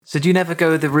So do you never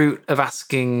go the route of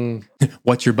asking,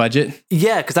 what's your budget?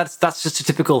 Yeah, because that's just a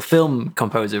typical film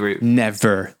composer route.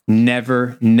 Never. I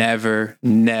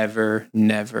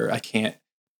can't.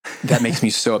 That makes me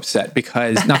so upset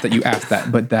because not that you asked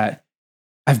that, but that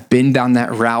I've been down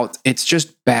that route. It's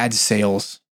just bad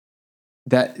sales.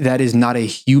 That is not a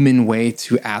human way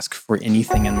to ask for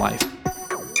anything in life.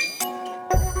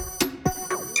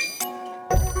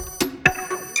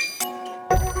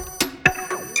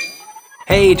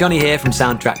 Hey, Johnny here from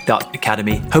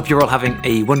Soundtrack.Academy. Hope you're all having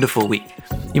a wonderful week.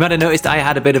 You might have noticed I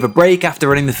had a bit of a break after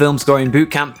running the film scoring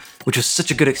bootcamp, which was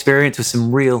such a good experience with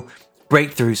some real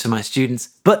breakthroughs for my students.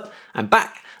 But I'm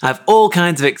back. I have all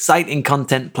kinds of exciting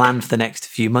content planned for the next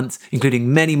few months,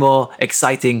 including many more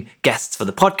exciting guests for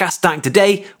the podcast, starting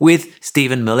today with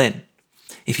Stephen Melin.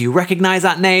 If you recognize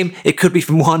that name, it could be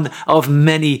from one of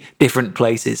many different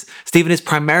places. Stephen is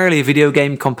primarily a video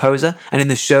game composer, and in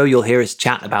the show you'll hear us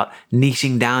chat about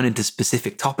niching down into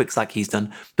specific topics like he's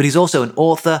done. But he's also an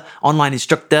author, online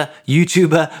instructor,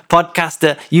 YouTuber,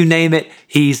 podcaster, you name it,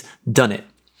 he's done it.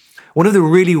 One of the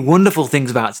really wonderful things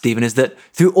about Stephen is that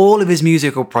through all of his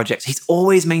musical projects, he's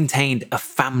always maintained a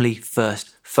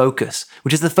family-first focus,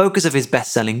 which is the focus of his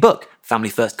best-selling book, Family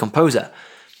First Composer.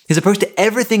 His approach to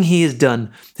everything he has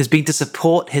done has been to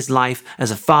support his life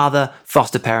as a father,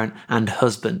 foster parent, and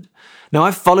husband. Now,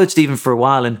 I've followed Stephen for a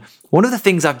while, and one of the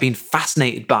things I've been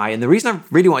fascinated by, and the reason I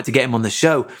really wanted to get him on the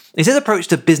show, is his approach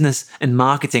to business and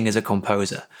marketing as a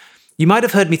composer. You might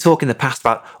have heard me talk in the past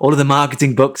about all of the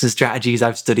marketing books and strategies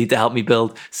I've studied to help me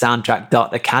build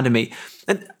Soundtrack.Academy.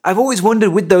 And I've always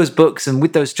wondered with those books and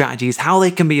with those strategies how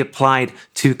they can be applied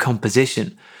to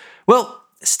composition. Well,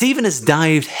 Stephen has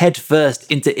dived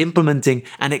headfirst into implementing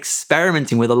and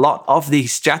experimenting with a lot of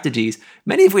these strategies,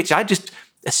 many of which I just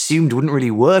assumed wouldn't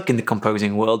really work in the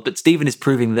composing world, but Stephen is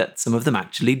proving that some of them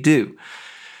actually do.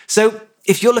 So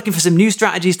if you're looking for some new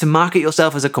strategies to market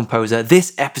yourself as a composer,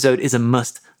 this episode is a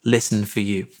must listen for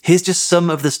you. Here's just some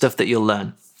of the stuff that you'll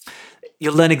learn.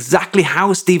 You'll learn exactly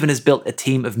how Stephen has built a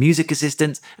team of music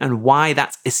assistants and why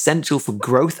that's essential for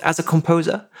growth as a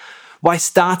composer. Why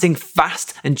starting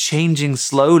fast and changing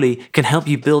slowly can help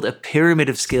you build a pyramid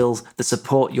of skills that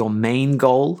support your main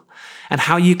goal, and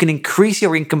how you can increase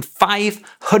your income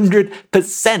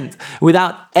 500%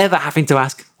 without ever having to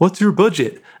ask, "What's your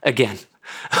budget?" again.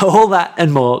 All that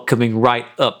and more coming right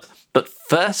up. But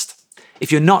first,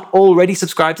 if you're not already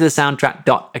subscribed to the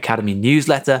Soundtrack.Academy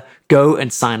newsletter, go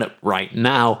and sign up right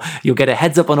now. You'll get a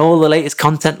heads up on all the latest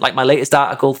content, like my latest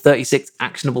article, 36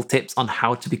 actionable tips on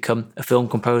how to become a film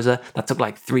composer. That took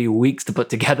like 3 weeks to put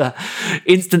together.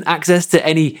 Instant access to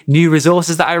any new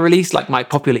resources that I release, like my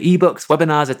popular ebooks,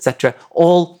 webinars, etc.,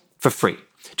 all for free.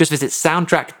 Just visit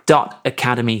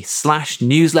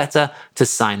soundtrack.academy/newsletter to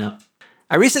sign up.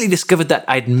 I recently discovered that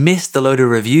I'd missed a load of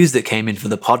reviews that came in for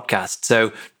the podcast,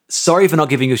 so sorry for not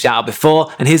giving you a shout out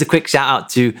before, and here's a quick shout out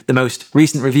to the most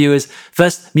recent reviewers.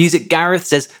 First, Music Gareth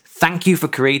says, "Thank you for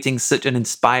creating such an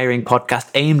inspiring podcast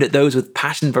aimed at those with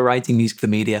passion for writing music for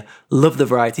media. Love the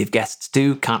variety of guests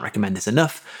too, can't recommend this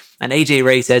enough." And AJ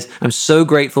Ray says, "I'm so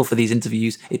grateful for these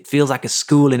interviews. It feels like a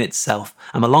school in itself.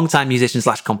 I'm a long-time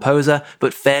musician/composer,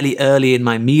 but fairly early in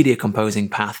my media composing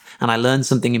path, and I learned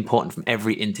something important from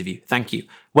every interview. Thank you."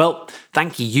 Well,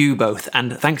 thank you both,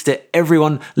 and thanks to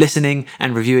everyone listening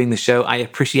and reviewing the show. I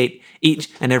appreciate each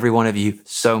and every one of you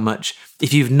so much.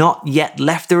 If you've not yet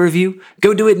left a review,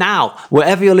 go do it now,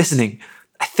 wherever you're listening.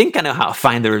 I think I know how to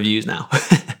find the reviews now.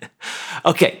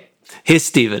 Okay, here's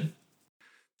Stephen.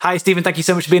 Hi, Stephen. Thank you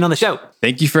so much for being on the show.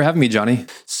 Thank you for having me, Johnny.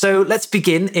 So let's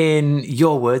begin in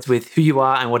your words with who you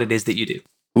are and what it is that you do.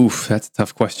 Oof, that's a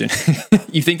tough question.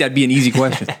 You think that'd be an easy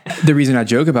question. The reason I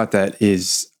joke about that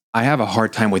is I have a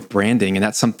hard time with branding, and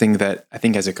that's something that I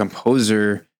think as a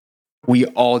composer, we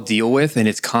all deal with, and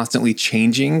it's constantly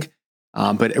changing.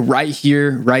 But right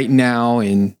here, right now,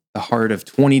 in the heart of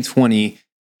 2020,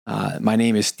 my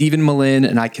name is Stephen Melin,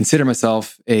 and I consider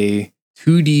myself a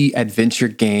 2D adventure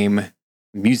game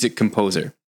music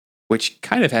composer, which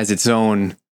kind of has its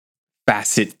own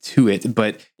facet to it.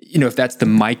 But, if that's the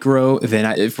micro, then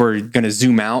if we're going to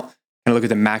zoom out and look at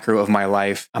the macro of my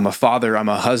life, I'm a father, I'm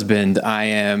a husband,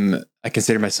 I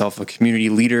consider myself a community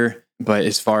leader. But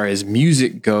as far as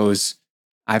music goes,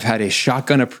 I've had a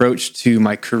shotgun approach to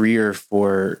my career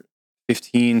for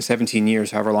 15, 17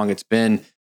 years, however long it's been.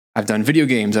 I've done video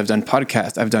games, I've done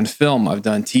podcasts, I've done film, I've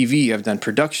done TV, I've done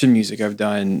production music, I've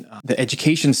done the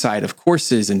education side of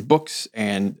courses and books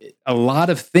and a lot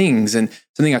of things. And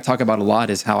something I talk about a lot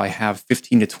is how I have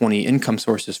 15 to 20 income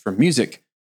sources from music.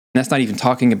 And that's not even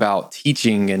talking about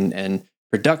teaching and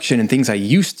production and things I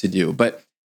used to do. But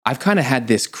I've kind of had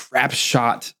this crap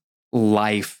shot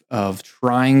life of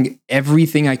trying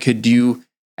everything I could do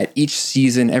at each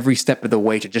season, every step of the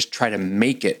way to just try to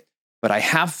make it. But I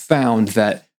have found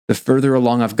that the further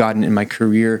along I've gotten in my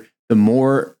career, the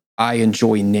more I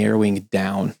enjoy narrowing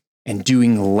down and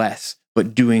doing less,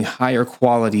 but doing higher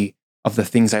quality of the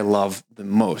things I love the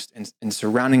most, and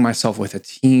surrounding myself with a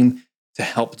team to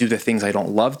help do the things I don't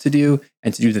love to do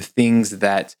and to do the things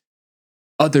that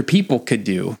other people could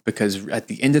do. Because at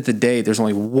the end of the day, there's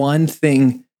only one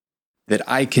thing that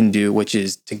I can do, which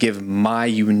is to give my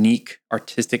unique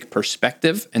artistic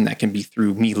perspective. And that can be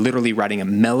through me literally writing a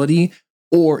melody,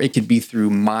 or it could be through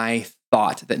my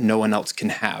thought that no one else can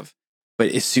have.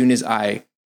 But as soon as I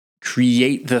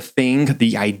create the thing,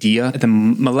 the idea at the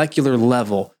molecular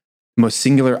level, most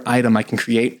singular item I can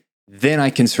create, then I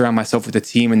can surround myself with a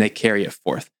team and they carry it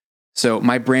forth. So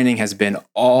my branding has been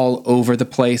all over the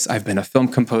place. I've been a film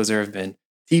composer, I've been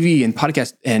TV and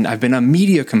podcast, and I've been a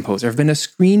media composer, I've been a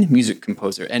screen music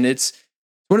composer. And it's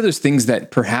one of those things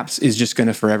that perhaps is just going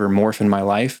to forever morph in my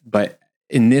life. But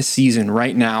in this season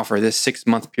right now, for this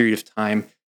 6-month period of time,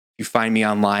 you find me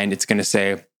online, it's going to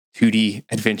say 2D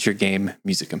adventure game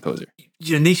music composer.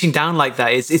 You know, niching down like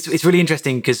that it's really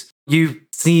interesting, because you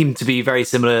seem to be very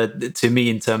similar to me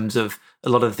in terms of a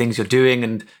lot of the things you're doing,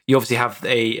 and you obviously have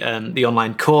the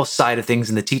online course side of things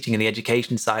and the teaching and the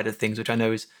education side of things, which I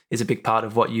know is a big part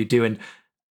of what you do. And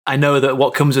I know that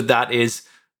what comes with that is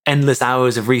endless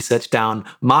hours of research down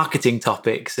marketing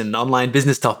topics and online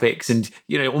business topics, and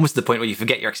almost to the point where you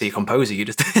forget you're actually a composer. You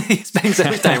just you spend so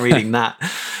much time reading that.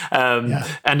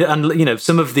 And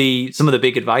some of the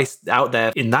big advice out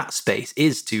there in that space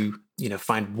is to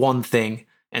find one thing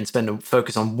and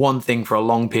focus on one thing for a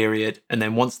long period, and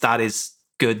then once that is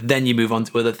good, then you move on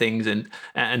to other things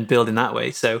and build in that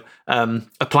way. So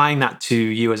applying that to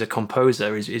you as a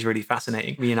composer is really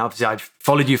fascinating. Obviously I've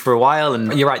followed you for a while,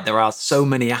 and you're right, there are so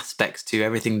many aspects to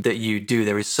everything that you do.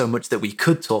 There is so much that we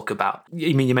could talk about.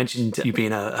 You mentioned you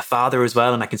being a father as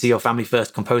well, and I can see your Family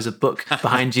First Composer book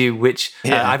behind you, which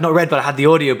I've not read, but I had the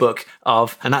audiobook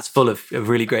of, and that's full of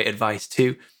really great advice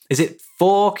too. Is it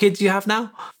 4 kids you have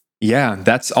now? Yeah,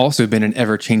 that's also been an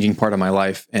ever-changing part of my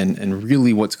life. And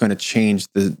really what's going to change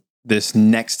this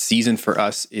next season for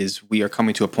us is we are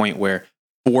coming to a point where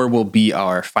 4 will be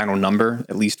our final number,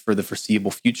 at least for the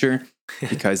foreseeable future.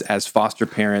 Because as foster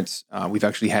parents, we've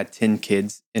actually had 10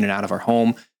 kids in and out of our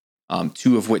home,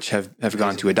 2 of which have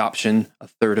gone to adoption, a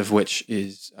third of which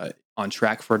is on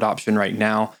track for adoption right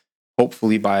now.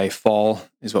 Hopefully by fall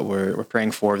is what we're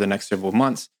praying for the next several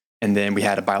months. And then we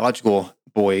had a biological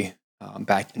boy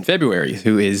back in February,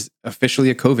 who is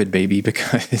officially a COVID baby,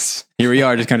 because here we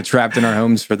are just kind of trapped in our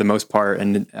homes for the most part.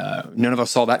 And none of us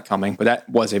saw that coming, but that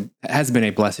has been a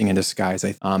blessing in disguise.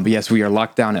 But yes, we are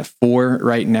locked down at 4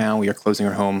 right now. We are closing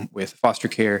our home with foster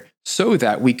care so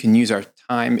that we can use our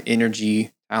time,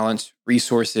 energy, talents,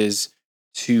 resources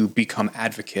to become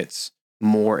advocates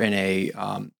more in a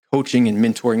coaching and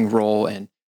mentoring role. And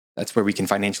that's where we can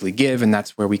financially give, and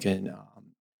that's where we can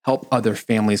help other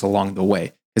families along the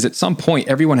way. Because at some point,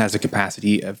 everyone has a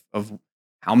capacity of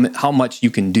how much you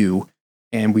can do.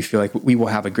 And we feel like we will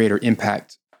have a greater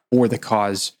impact for the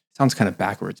cause. Sounds kind of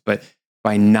backwards, but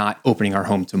by not opening our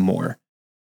home to more,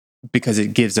 because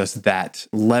it gives us that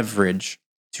leverage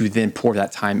to then pour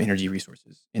that time, energy,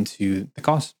 resources into the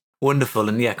cause. Wonderful.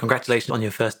 And yeah, congratulations on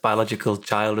your first biological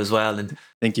child as well. And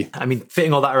thank you.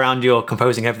 Fitting all that around your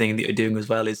composing, everything that you're doing as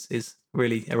well is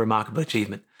really a remarkable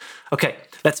achievement. Okay,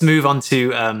 let's move on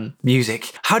to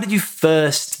music. How did you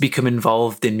first become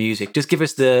involved in music? Just give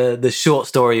us the short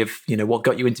story of what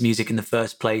got you into music in the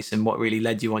first place and what really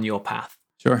led you on your path.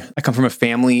 Sure. I come from a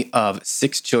family of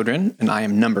 6 children, and I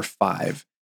am number 5.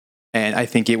 And I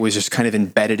think it was just kind of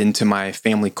embedded into my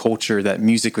family culture that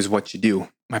music was what you do.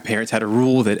 My parents had a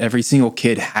rule that every single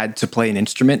kid had to play an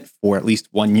instrument for at least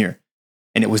 1 year.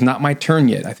 And it was not my turn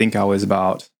yet. I think I was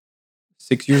about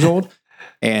 6 years old.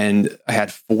 And I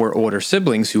had 4 older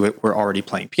siblings who were already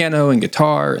playing piano and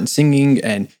guitar and singing.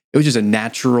 And it was just a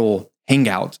natural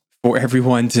hangout for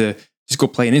everyone to just go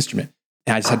play an instrument.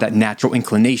 And I just had that natural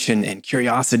inclination and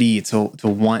curiosity to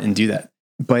want and do that.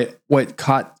 But what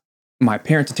caught my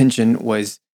parents' attention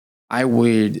was I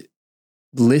would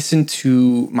listen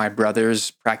to my brothers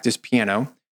practice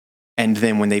piano. And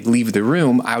then when they'd leave the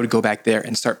room, I would go back there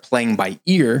and start playing by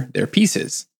ear their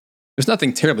pieces. There's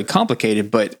nothing terribly complicated,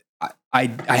 but I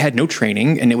had no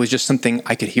training, and it was just something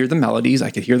I could hear the melodies, I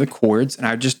could hear the chords, and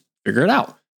I would just figure it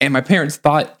out. And my parents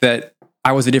thought that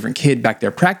I was a different kid back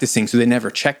there practicing, so they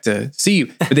never checked to see.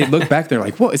 But they'd look back, they're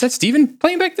like, "Whoa, is that Steven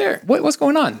playing back there? What's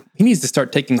going on? He needs to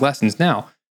start taking lessons now."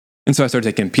 And so I started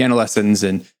taking piano lessons,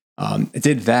 and I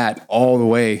did that all the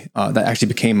way. That actually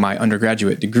became my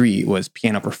undergraduate degree, was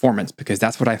piano performance, because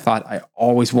that's what I thought I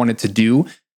always wanted to do,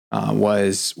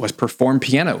 was perform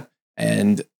piano.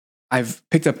 And I've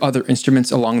picked up other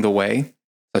instruments along the way,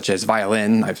 such as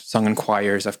violin. I've sung in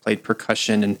choirs. I've played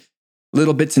percussion and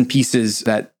little bits and pieces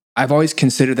that I've always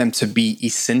considered them to be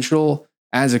essential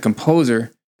as a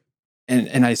composer.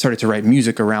 And I started to write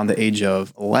music around the age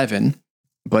of 11.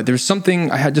 But there's something,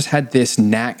 I had just had this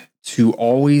knack to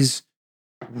always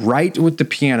write with the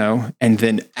piano and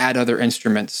then add other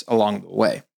instruments along the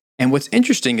way. And what's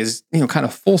interesting is, kind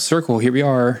of full circle, here we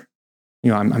are,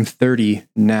 I'm 30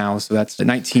 now, so that's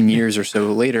 19 years or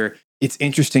so later. It's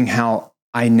interesting how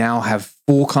I now have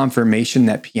full confirmation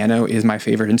that piano is my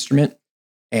favorite instrument.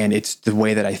 And it's the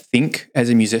way that I think as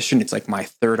a musician. It's like my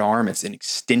third arm. It's an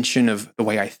extension of the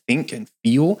way I think and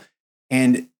feel.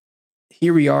 And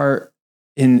here we are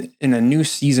in a new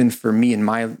season for me in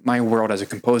my world as a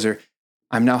composer.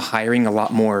 I'm now hiring a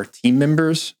lot more team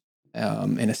members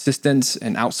and assistants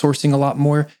and outsourcing a lot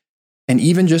more. And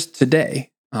even just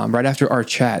today, right after our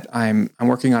chat, I'm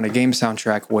working on a game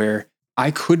soundtrack where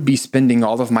I could be spending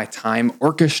all of my time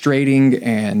orchestrating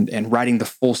and writing the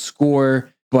full score.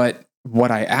 But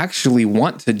what I actually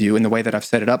want to do, in the way that I've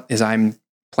set it up, is I'm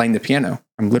playing the piano.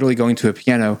 I'm literally going to a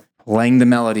piano, playing the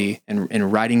melody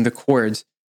and writing the chords.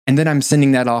 And then I'm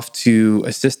sending that off to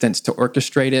assistants to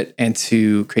orchestrate it and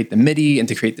to create the MIDI and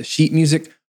to create the sheet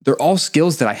music. They're all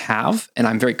skills that I have and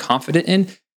I'm very confident in.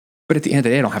 But at the end of the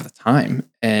day, I don't have the time.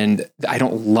 And I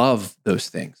don't love those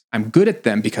things. I'm good at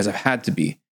them because I've had to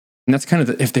be. And that's kind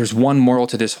of if there's one moral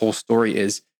to this whole story,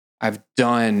 is I've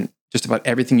done just about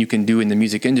everything you can do in the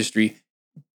music industry,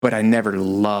 but I never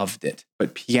loved it.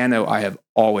 But piano, I have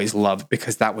always loved,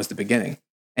 because that was the beginning.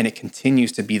 And it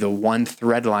continues to be the one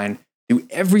thread line through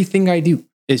everything I do.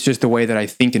 It's just the way that I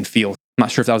think and feel. I'm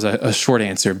not sure if that was a short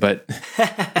answer, but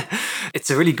it's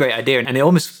a really great idea. And it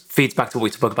almost feeds back to what we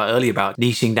spoke about earlier about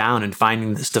niching down and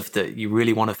finding the stuff that you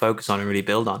really want to focus on and really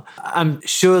build on. I'm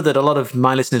sure that a lot of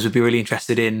my listeners would be really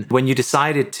interested in, when you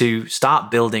decided to start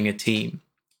building a team,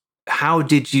 how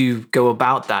did you go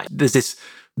about that? There's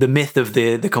the myth of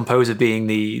the composer being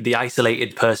the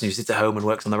isolated person who sits at home and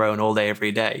works on their own all day,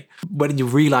 every day. When did you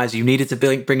realize you needed to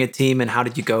bring a team, and how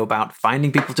did you go about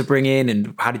finding people to bring in,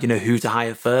 and how did you know who to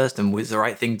hire first and was the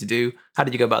right thing to do? How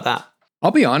did you go about that? I'll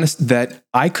be honest that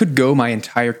I could go my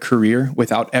entire career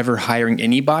without ever hiring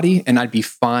anybody and I'd be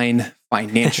fine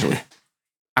financially.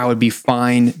 I would be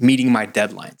fine meeting my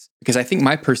deadlines, because I think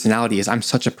my personality is I'm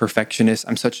such a perfectionist.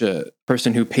 I'm such a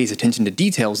person who pays attention to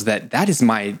details that is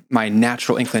my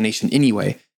natural inclination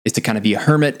anyway, is to kind of be a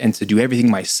hermit and to do everything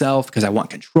myself because I want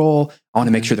control. I want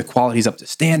to make sure the quality is up to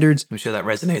standards. I'm sure that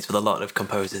resonates with a lot of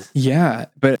composers. Yeah,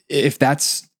 but if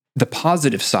that's the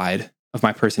positive side of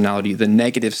my personality, the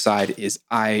negative side is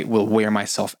I will wear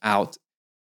myself out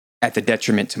at the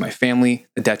detriment to my family,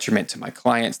 the detriment to my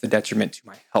clients, the detriment to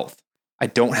my health. I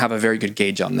don't have a very good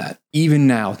gauge on that. Even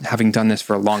now, having done this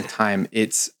for a long time, I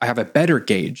have a better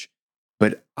gauge,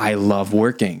 but I love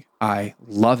working. I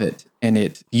love it. And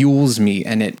it fuels me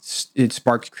and it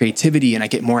sparks creativity, and I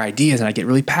get more ideas and I get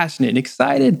really passionate and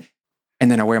excited.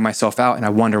 And then I wear myself out and I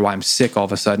wonder why I'm sick all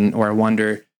of a sudden, or I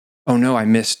wonder, oh no, I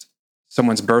missed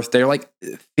someone's birthday. Like,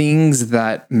 things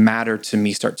that matter to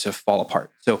me start to fall apart.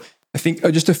 So I think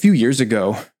just a few years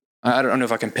ago, I don't know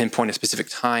if I can pinpoint a specific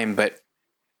time, but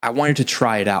I wanted to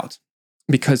try it out,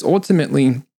 because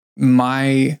ultimately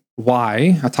my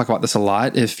why, I talk about this a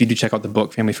lot. If you do check out the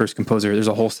book, Family First Composer, there's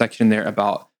a whole section there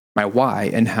about my why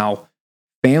and how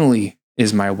family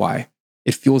is my why.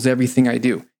 It fuels everything I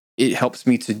do. It helps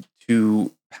me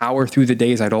to power through the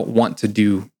days I don't want to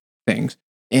do things.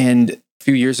 And a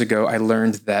few years ago, I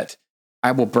learned that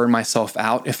I will burn myself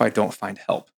out if I don't find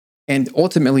help. And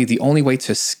ultimately, the only way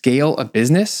to scale a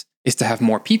business is to have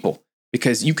more people,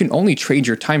 because you can only trade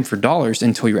your time for dollars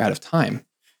until you're out of time,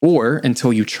 or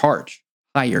until you charge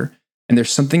higher. And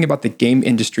there's something about the game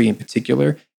industry in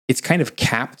particular. It's kind of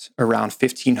capped around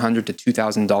 $1,500 to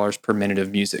 $2,000 per minute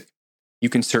of music. You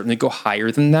can certainly go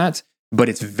higher than that, but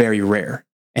it's very rare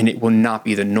and it will not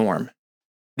be the norm.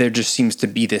 There just seems to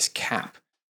be this cap.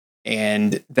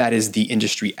 And that is the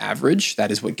industry average.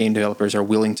 That is what game developers are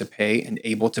willing to pay and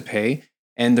able to pay.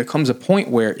 And there comes a point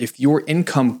where if your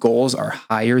income goals are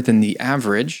higher than the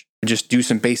average, just do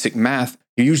some basic math,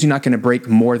 you're usually not going to break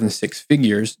more than six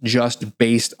figures just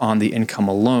based on the income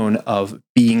alone of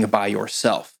being by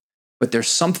yourself. But there's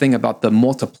something about the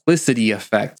multiplicity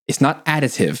effect. It's not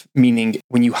additive, meaning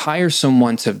when you hire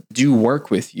someone to do work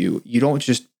with you, you don't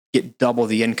just get double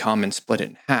the income and split it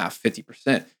in half,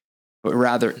 50%, but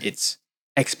rather it's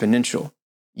exponential.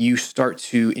 you start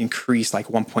to increase like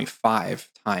 1.5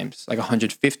 times, like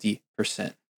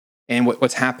 150%. And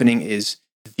what's happening is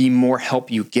the more help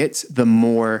you get, the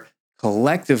more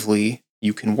collectively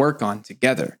you can work on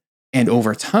together. And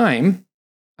over time,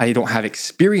 I don't have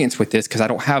experience with this because I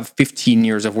don't have 15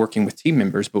 years of working with team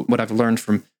members. But what I've learned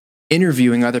from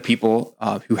interviewing other people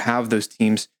who have those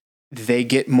teams, they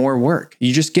get more work.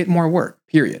 You just get more work,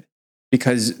 period.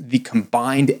 Because the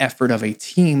combined effort of a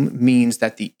team means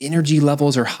that the energy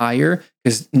levels are higher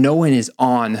because no one is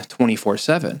on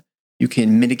 24/7. You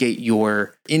can mitigate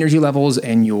your energy levels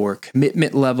and your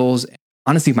commitment levels.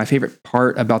 Honestly, my favorite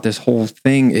part about this whole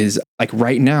thing is like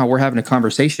right now we're having a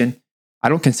conversation. I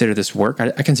don't consider this work.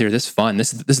 I consider this fun.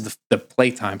 This is the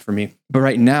playtime for me. But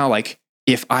right now, like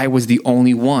if I was the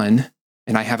only one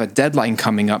and I have a deadline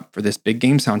coming up for this big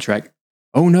game soundtrack,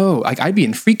 oh no, like I'd be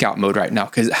in freak out mode right now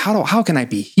because how can I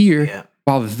be here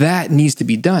while that needs to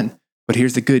be done? But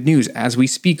here's the good news. As we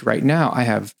speak right now, I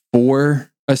have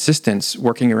 4 assistants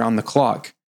working around the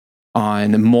clock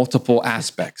on multiple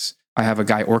aspects. I have a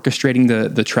guy orchestrating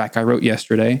the track I wrote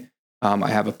yesterday.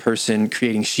 I have a person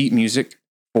creating sheet music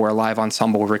for a live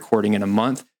ensemble we're recording in a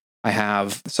month. I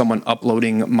have someone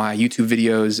uploading my YouTube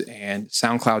videos and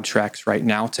SoundCloud tracks right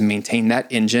now to maintain that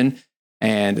engine,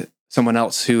 and someone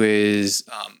else who is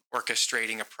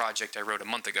orchestrating a project I wrote a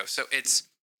month ago. So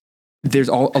there's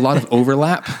a lot of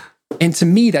overlap. And to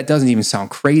me, that doesn't even sound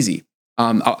crazy.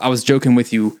 I was joking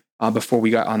with you before we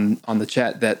got on the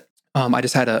chat that I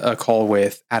just had a call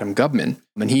with Adam Gubman,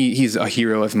 and he's a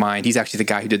hero of mine. He's actually the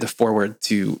guy who did the foreword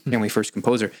to Family First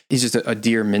Composer. He's just a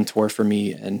dear mentor for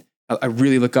me, and I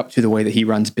really look up to the way that he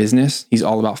runs business. He's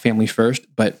all about family first.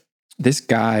 But this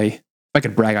guy, if I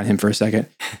could brag on him for a second,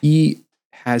 he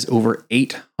has over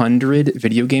 800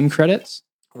 video game credits.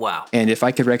 Wow. And if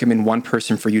I could recommend one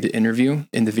person for you to interview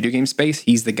in the video game space,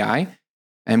 he's the guy.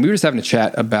 And we were just having a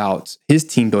chat about his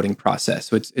team building process.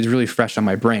 So it's really fresh on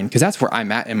my brain because that's where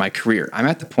I'm at in my career. I'm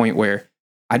at the point where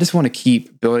I just want to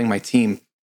keep building my team.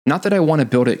 Not that I want to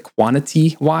build it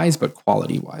quantity wise, but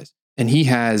quality wise. And he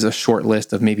has a short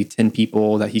list of maybe 10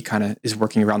 people that he kind of is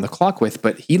working around the clock with,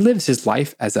 but he lives his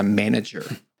life as a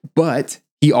manager. But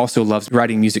he also loves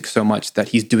writing music so much that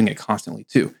he's doing it constantly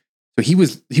too. So he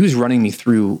was running me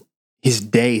through his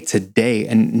day to day,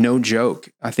 and no joke,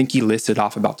 I think he listed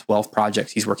off about 12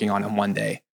 projects he's working on in one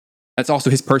day. That's also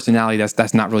his personality.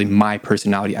 That's not really my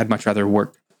personality. I'd much rather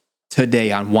work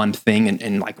today on one thing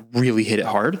and like really hit it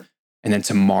hard, and then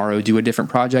tomorrow do a different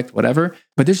project, whatever.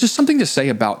 But there's just something to say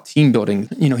about team building.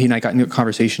 You know, he and I got into a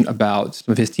conversation about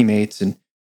some of his teammates and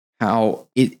how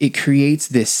it creates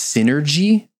this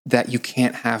synergy that you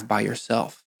can't have by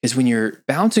yourself. Is when you're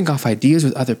bouncing off ideas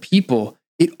with other people,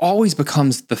 it always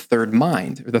becomes the third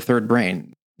mind or the third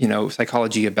brain. You know,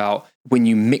 psychology about when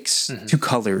you mix 2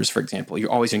 colors, for example, you're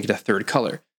always going to get a third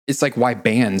color. It's like why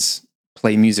bands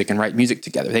play music and write music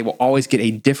together. They will always get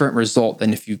a different result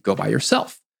than if you go by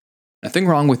yourself. Nothing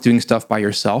wrong with doing stuff by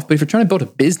yourself, but if you're trying to build a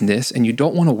business and you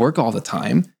don't want to work all the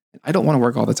time, and I don't want to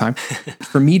work all the time,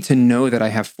 for me to know that I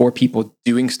have 4 people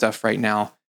doing stuff right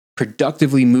now,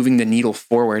 productively moving the needle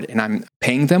forward, and I'm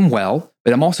paying them well,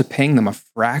 but I'm also paying them a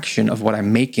fraction of what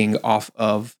I'm making off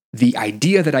of the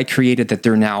idea that I created that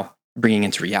they're now bringing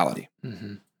into reality.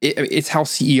 It's how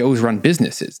CEOs run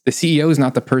businesses. The CEO is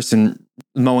not the person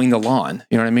mowing the lawn.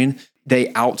 You know what I mean? They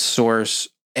outsource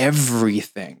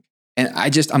everything. And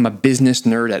I'm a business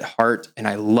nerd at heart, and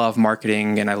I love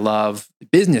marketing and I love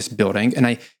business building. And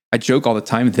I joke all the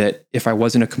time that if I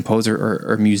wasn't a composer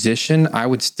or musician, I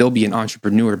would still be an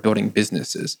entrepreneur building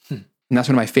businesses. And that's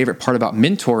one of my favorite part about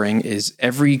mentoring is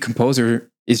every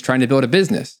composer is trying to build a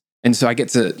business. And so I get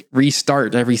to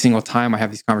restart every single time I have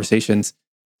these conversations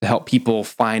to help people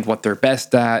find what they're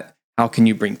best at. How can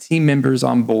you bring team members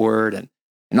on board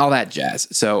and all that jazz?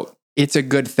 So it's a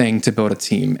good thing to build a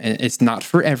team. And it's not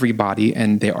for everybody.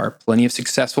 And there are plenty of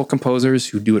successful composers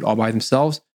who do it all by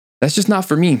themselves. That's just not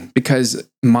for me because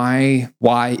my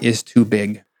why is too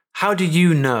big. How do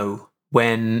you know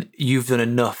when you've done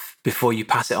enough before you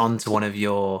pass it on to one of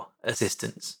your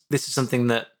assistants? This is something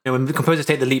that, when the composers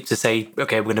take the leap to say,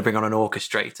 okay, we're going to bring on an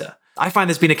orchestrator. I find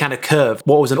there's been a kind of curve.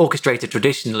 What was an orchestrator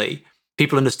traditionally,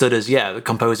 people understood as, the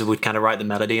composer would kind of write the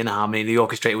melody and the harmony, the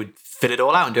orchestrator would fill it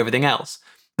all out and do everything else.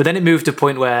 But then it moved to a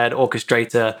point where an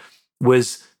orchestrator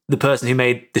was the person who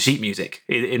made the sheet music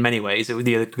in many ways,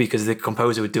 because the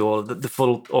composer would do all of the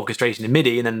full orchestration in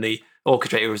MIDI, and then the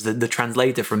orchestrator was the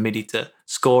translator from MIDI to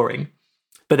scoring.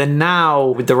 But then now,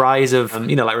 with the rise of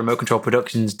like remote control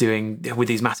productions doing with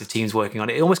these massive teams working on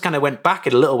it, it almost kind of went back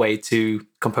in a little way to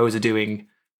composer doing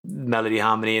melody,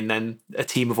 harmony, and then a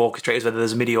team of orchestrators, whether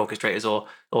there's MIDI orchestrators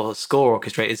or score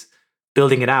orchestrators,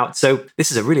 building it out. So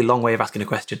this is a really long way of asking a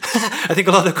question. I think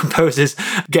a lot of composers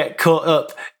get caught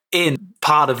up in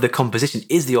part of the composition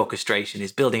is the orchestration,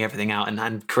 is building everything out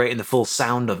and creating the full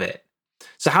sound of it.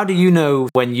 So how do you know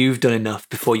when you've done enough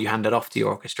before you hand it off to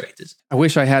your orchestrators? I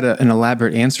wish I had an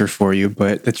elaborate answer for you,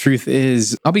 but the truth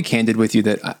is, I'll be candid with you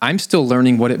that I'm still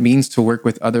learning what it means to work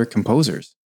with other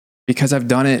composers because I've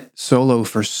done it solo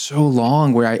for so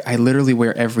long where I literally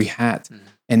wear every hat.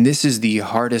 And this is the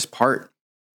hardest part,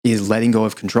 is letting go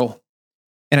of control.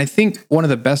 And I think one of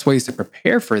the best ways to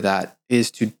prepare for that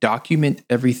is to document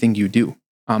everything you do.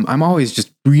 I'm always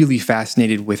just really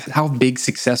fascinated with how big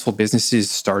successful businesses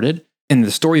started. And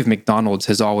the story of McDonald's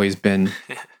has always been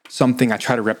something I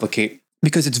try to replicate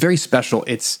because it's very special.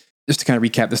 It's just to kind of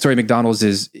recap, the story of McDonald's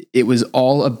is it was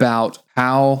all about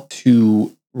how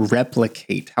to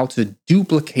replicate, how to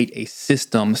duplicate a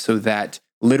system so that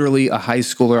literally a high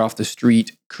schooler off the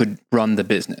street could run the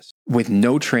business with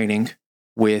no training,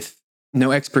 with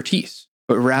no expertise,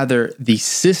 but rather the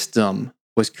system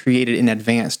was created in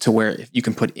advance to where if you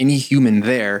can put any human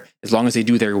there, as long as they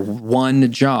do their one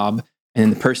job, and then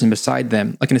the person beside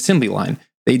them, like an assembly line,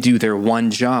 they do their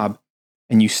one job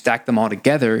and you stack them all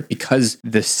together because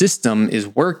the system is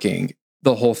working,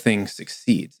 the whole thing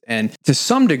succeeds. And to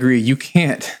some degree, you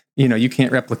can't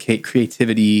replicate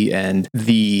creativity and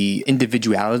the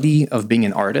individuality of being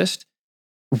an artist,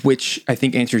 which I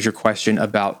think answers your question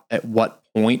about at what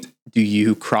point do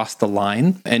you cross the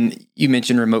line. And you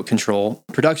mentioned Remote Control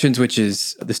Productions, which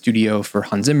is the studio for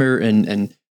Hans Zimmer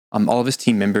and all of his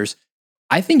team members.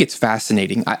 I think it's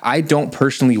fascinating. I don't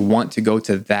personally want to go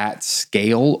to that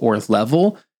scale or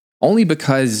level, only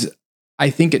because I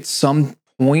think at some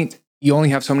point you only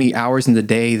have so many hours in the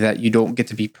day that you don't get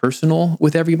to be personal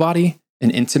with everybody and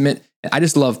intimate. And I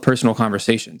just love personal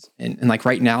conversations. And like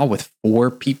right now with 4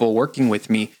 people working with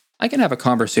me, I can have a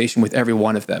conversation with every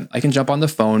one of them. I can jump on the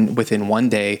phone within one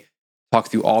day, talk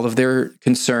through all of their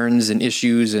concerns and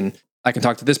issues, and I can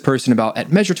talk to this person about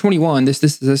at measure 21,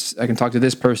 this. I can talk to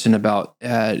this person about,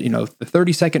 the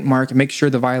 30-second mark, make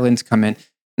sure the violins come in.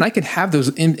 And I can have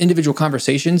those individual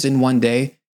conversations in one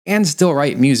day and still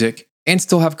write music and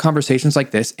still have conversations like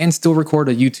this and still record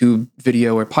a YouTube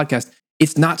video or podcast.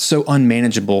 It's not so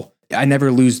unmanageable. I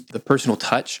never lose the personal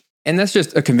touch. And that's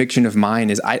just a conviction of mine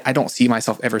is I don't see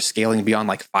myself ever scaling beyond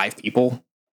like 5 people,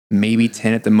 maybe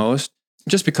 10 at the most.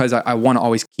 Just because I want to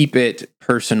always keep it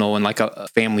personal and like a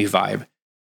family vibe.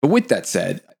 But with that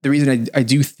said, the reason I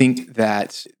do think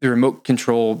that the remote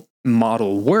control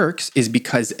model works is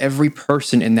because every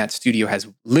person in that studio has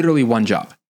literally one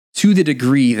job, to the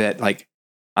degree that like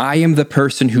I am the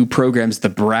person who programs the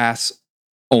brass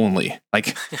only,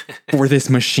 like for this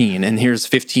machine. And here's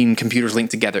 15 computers linked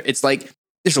together. It's like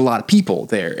there's a lot of people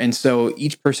there. And so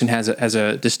each person has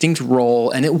a distinct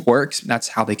role and it works. That's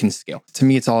how they can scale. To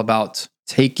me, it's all about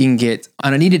taking it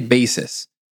on a needed basis.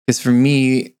 Because for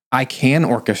me, I can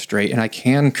orchestrate and I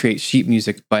can create sheet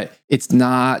music, but it's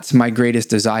not my greatest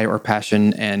desire or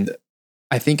passion. And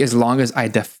I think as long as I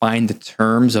define the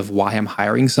terms of why I'm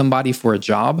hiring somebody for a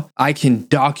job, I can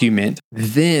document,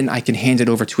 then I can hand it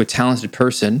over to a talented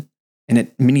person.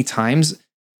 And many times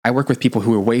I work with people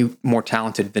who are way more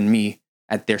talented than me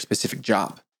at their specific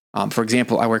job. For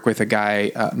example, I work with a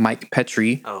guy, Mike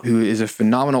Petrie, who is a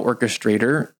phenomenal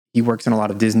orchestrator. He works on a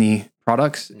lot of Disney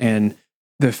products. And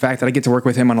the fact that I get to work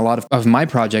with him on a lot of my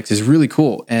projects is really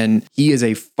cool. And he is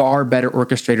a far better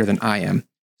orchestrator than I am.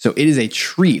 So it is a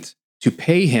treat to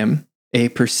pay him a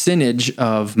percentage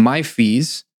of my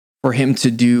fees for him to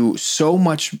do so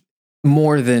much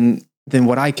more than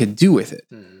what I could do with it.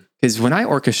 Because when I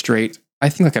orchestrate, I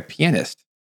think like a pianist.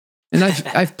 And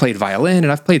I've played violin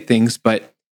and I've played things,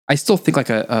 but I still think like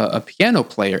a piano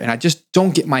player. And I just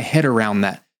don't get my head around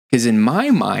that. Because in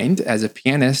my mind, as a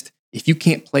pianist, if you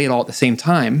can't play it all at the same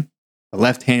time, the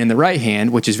left hand and the right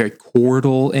hand, which is very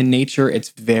chordal in nature, it's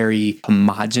very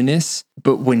homogeneous.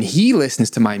 But when he listens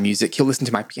to my music, he'll listen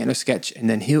to my piano sketch, and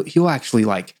then he'll actually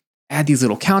like add these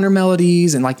little counter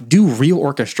melodies and like do real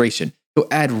orchestration. He'll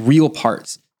add real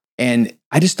parts. And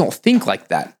I just don't think like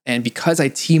that. And because I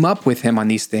team up with him on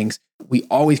these things, we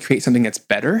always create something that's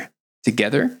better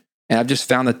together. And I've just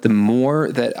found that the more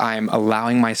that I'm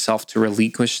allowing myself to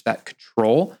relinquish that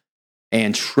control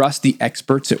and trust the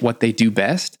experts at what they do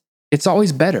best, it's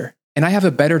always better. And I have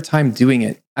a better time doing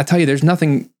it. I tell you, there's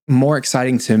nothing more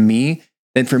exciting to me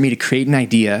than for me to create an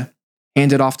idea,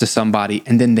 hand it off to somebody,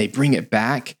 and then they bring it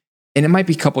back. And it might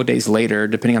be a couple of days later,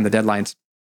 depending on the deadlines.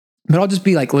 But I'll just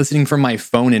be like listening from my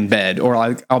phone in bed, or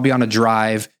I'll be on a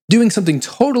drive doing something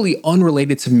totally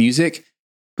unrelated to music,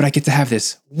 but I get to have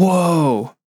this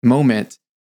whoa moment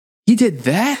he did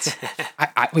that?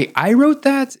 Wait, I wrote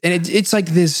that? And it's like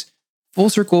this full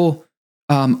circle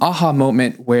aha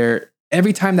moment where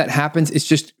every time that happens, it's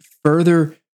just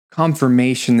further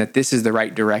confirmation that this is the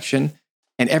right direction.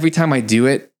 And every time I do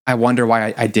it, I wonder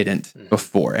why I didn't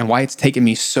before and why it's taken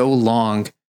me so long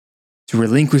to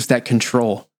relinquish that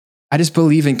control. I just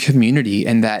believe in community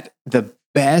and that the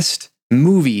best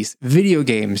movies, video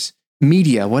games,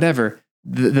 media, whatever,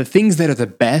 the things that are the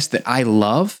best that I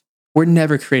love were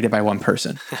never created by one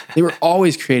person. They were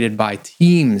always created by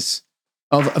teams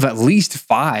of at least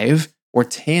 5 or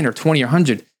 10 or 20 or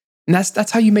 100. And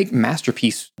that's how you make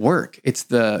masterpiece work. It's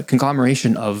the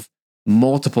conglomeration of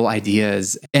multiple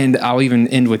ideas. And I'll even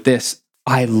end with this.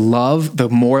 I love the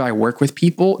more I work with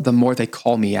people, the more they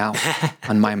call me out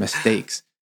on my mistakes.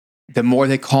 The more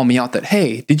they call me out that,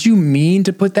 hey, did you mean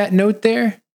to put that note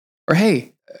there? Or,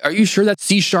 hey, are you sure that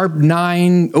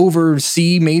C#9 over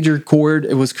C major chord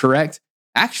it was correct?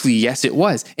 Actually, yes, it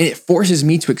was. And it forces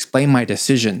me to explain my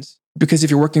decisions. Because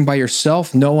if you're working by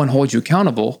yourself, no one holds you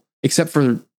accountable, except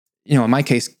for, in my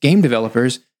case, game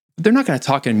developers. They're not going to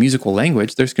talk in musical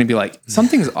language. They're just going to be like,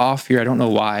 something's off here. I don't know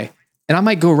why. And I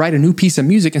might go write a new piece of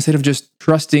music instead of just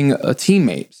trusting a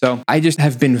teammate. So I just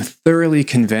have been thoroughly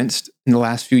convinced in the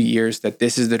last few years that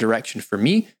this is the direction for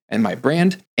me and my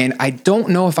brand. And I don't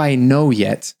know if I know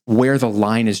yet where the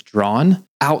line is drawn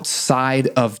outside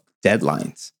of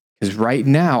deadlines. Because right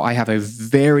now I have a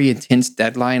very intense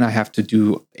deadline. I have to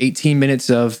do 18 minutes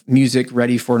of music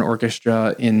ready for an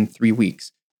orchestra in 3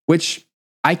 weeks, which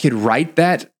I could write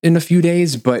that in a few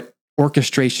days, but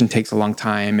orchestration takes a long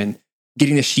time and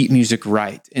getting the sheet music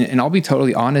right. And I'll be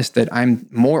totally honest that I'm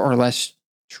more or less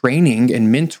training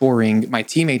and mentoring my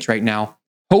teammates right now,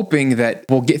 hoping that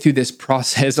we'll get through this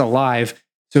process alive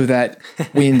so that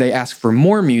when they ask for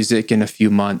more music in a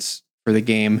few months for the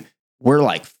game, we're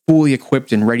like fully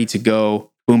equipped and ready to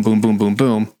go. Boom, boom, boom, boom,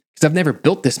 boom. Because I've never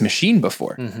built this machine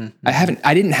before.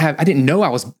 I didn't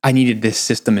know I needed this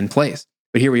system in place.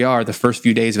 But here we are, the first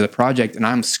few days of the project, and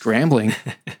I'm scrambling.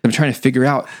 I'm trying to figure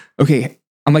out, okay,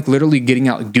 I'm like literally getting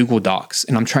out Google Docs,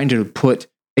 and I'm trying to put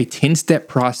a 10-step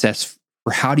process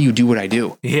for how do you do what I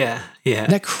do. Yeah. Isn't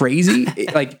that crazy?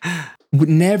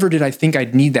 Never did I think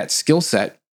I'd need that skill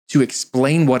set to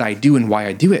explain what I do and why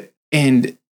I do it.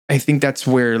 And I think that's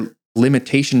where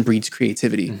limitation breeds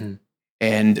creativity.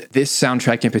 And this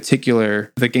soundtrack in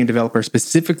particular, the game developer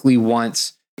specifically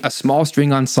wants a small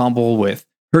string ensemble with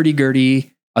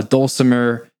hurdy-gurdy, a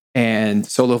dulcimer, and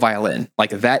solo violin.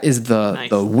 Like that is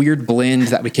the weird blend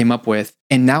that we came up with.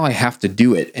 And now I have to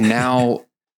do it. And now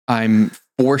I'm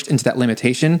forced into that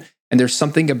limitation. And there's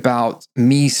something about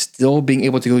me still being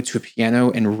able to go to a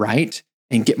piano and write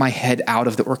and get my head out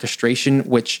of the orchestration,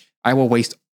 which I will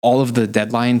waste all of the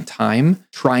deadline time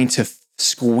trying to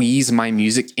squeeze my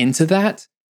music into that.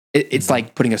 It's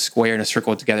like putting a square and a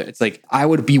circle together. It's like I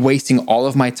would be wasting all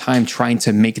of my time trying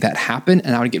to make that happen,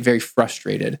 and I would get very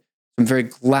frustrated. I'm very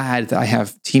glad that I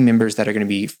have team members that are going to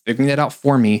be figuring that out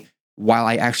for me while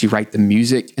I actually write the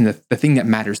music and the thing that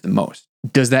matters the most.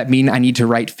 Does that mean I need to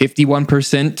write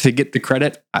 51% to get the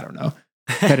credit? I don't know.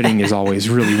 Crediting is always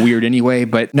really weird anyway,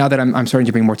 but now that I'm starting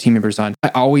to bring more team members on, I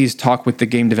always talk with the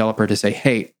game developer to say,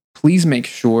 hey, please make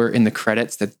sure in the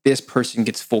credits that this person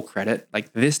gets full credit.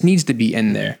 Like this needs to be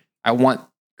in there. I want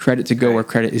credit to go where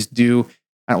credit is due.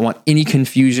 I don't want any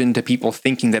confusion to people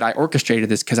thinking that I orchestrated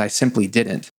this because I simply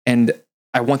didn't. And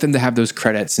I want them to have those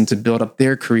credits and to build up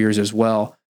their careers as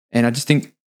well. And I just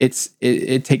think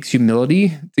it takes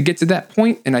humility to get to that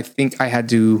point. And I think I had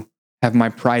to have my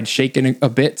pride shaken a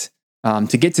bit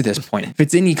to get to this point. If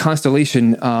it's any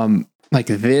constellation, like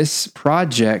this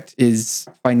project is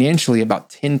financially about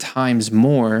 10 times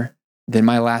more than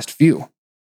my last few.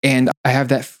 And I have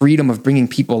that freedom of bringing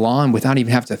people on without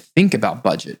even having to think about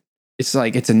budget. It's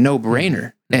like, it's a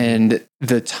no-brainer. And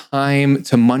the time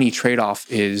to money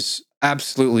trade-off is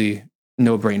absolutely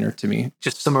no-brainer to me.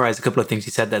 Just to summarize a couple of things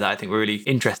you said there that I think were really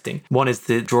interesting. One is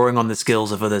the drawing on the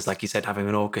skills of others, like you said, having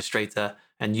an orchestrator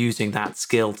and using that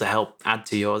skill to help add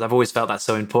to yours. I've always felt that's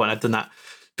so important. I've done that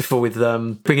before with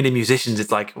bringing in musicians.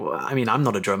 It's like, well, I mean, I'm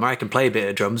not a drummer. I can play a bit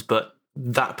of drums, but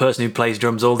that person who plays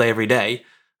drums all day, every day,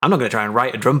 I'm not going to try and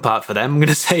write a drum part for them. I'm going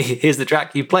to say, here's the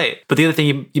track, you play it. But the other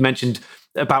thing you mentioned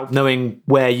about knowing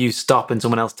where you stop and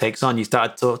someone else takes on, you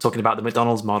started talking about the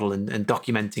McDonald's model and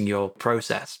documenting your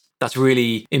process. That's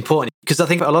really important because I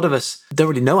think a lot of us don't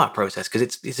really know our process because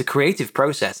it's a creative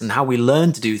process, and how we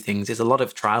learn to do things is a lot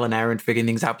of trial and error and figuring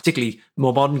things out, particularly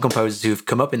more modern composers who've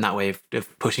come up in that way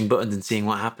of pushing buttons and seeing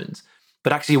what happens.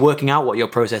 But actually working out what your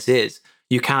process is,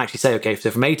 you can actually say, okay, so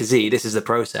from A to Z, this is the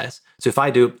process. So if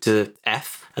I do up to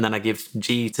F and then I give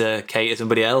G to K to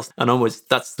somebody else and onwards,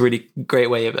 that's a really great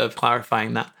way of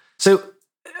clarifying that. So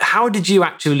how did you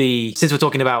actually, since we're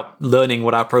talking about learning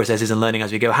what our process is and learning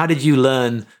as we go, how did you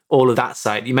learn all of that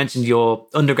side? You mentioned your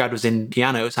undergrad was in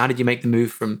piano. So how did you make the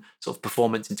move from sort of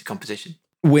performance into composition?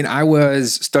 When I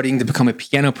was studying to become a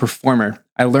piano performer,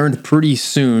 I learned pretty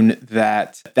soon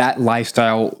that that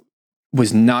lifestyle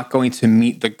was not going to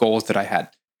meet the goals that I had.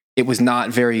 It was not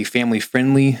very family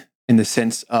friendly in the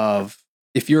sense of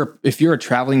if you're a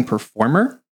traveling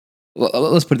performer,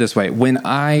 let's put it this way. When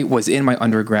I was in my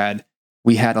undergrad,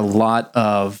 we had a lot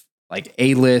of like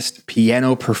A-list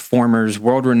piano performers,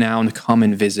 world-renowned, come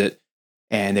and visit.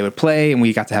 And they would play, and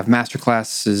we got to have master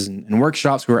classes and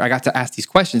workshops where I got to ask these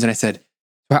questions. And I said,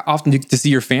 how often do you get to see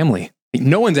your family?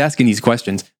 No one's asking these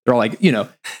questions. They're all like,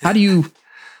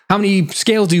 how many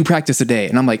scales do you practice a day?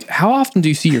 And I'm like, how often do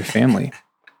you see your family?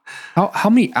 How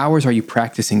many hours are you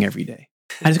practicing every day?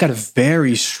 I just got a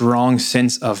very strong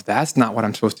sense of that's not what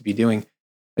I'm supposed to be doing.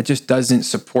 It just doesn't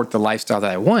support the lifestyle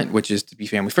that I want, which is to be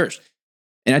family first.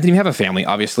 And I didn't even have a family,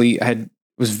 obviously.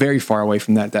 Was very far away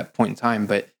from that at that point in time,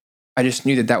 but I just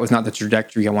knew that was not the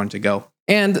trajectory I wanted to go.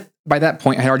 And by that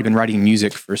point, I had already been writing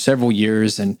music for several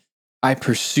years, and I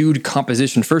pursued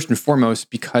composition first and foremost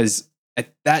because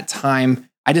at that time,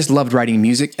 I just loved writing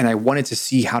music and I wanted to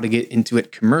see how to get into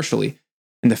it commercially.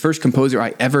 And the first composer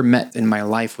I ever met in my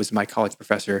life was my college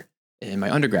professor in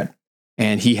my undergrad.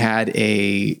 And he had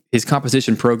his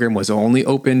composition program was only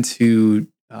open to,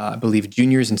 I believe,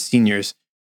 juniors and seniors.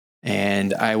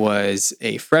 And I was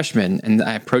a freshman, and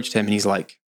I approached him and he's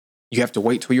like, you have to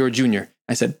wait till you're a junior.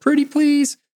 I said, pretty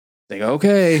please. Like,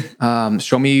 okay,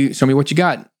 show me what you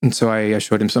got. And so I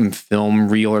showed him some film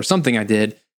reel or something I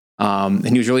did. And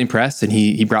he was really impressed, and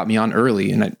he brought me on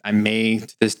early. And I may,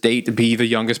 to this date, be the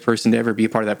youngest person to ever be a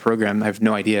part of that program. I have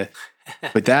no idea.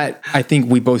 But that, I think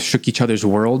we both shook each other's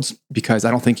worlds because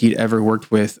I don't think he'd ever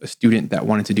worked with a student that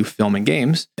wanted to do film and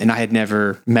games. And I had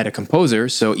never met a composer.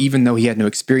 So even though he had no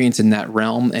experience in that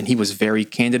realm, and he was very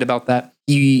candid about that,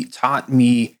 he taught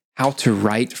me how to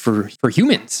write for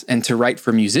humans and to write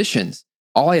for musicians.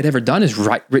 All I had ever done is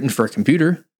written for a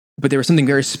computer. But there was something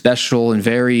very special and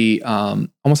very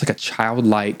almost like a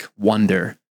childlike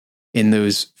wonder in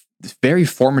those very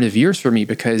formative years for me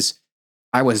because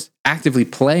I was actively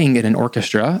playing in an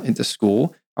orchestra into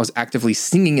school. I was actively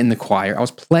singing in the choir. I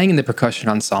was playing in the percussion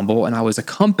ensemble, and I was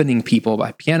accompanying people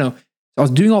by piano. So I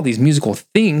was doing all these musical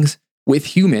things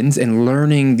with humans and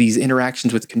learning these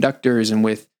interactions with conductors and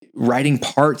with writing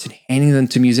parts and handing them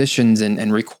to musicians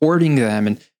and recording them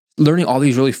and learning all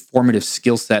these really formative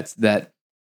skill sets that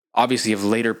obviously have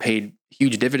later paid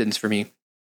huge dividends for me.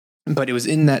 But it was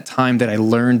in that time that I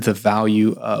learned the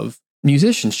value of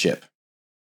musicianship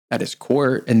at its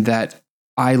core and that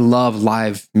I love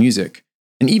live music.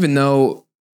 And even though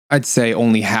I'd say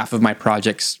only half of my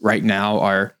projects right now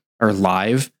are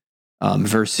live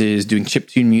versus doing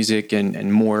chiptune music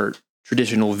and more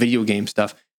traditional video game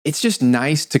stuff, it's just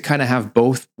nice to kind of have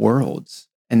both worlds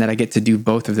and that I get to do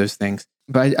both of those things.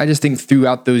 But I just think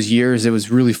throughout those years, it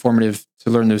was really formative to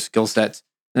learn those skill sets.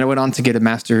 And I went on to get a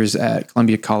master's at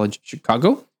Columbia College,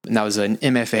 Chicago. And that was an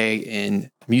MFA in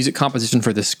music composition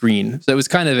for the screen. So it was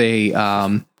kind of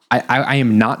I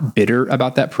am not bitter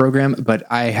about that program, but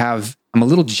I'm a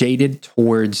little jaded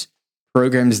towards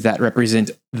programs that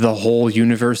represent the whole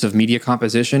universe of media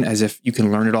composition as if you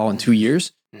can learn it all in 2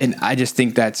 years. And I just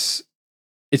think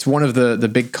it's one of the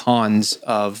big cons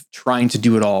of trying to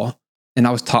do it all. And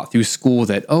I was taught through school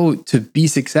that, to be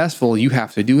successful, you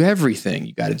have to do everything.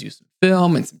 You got to do some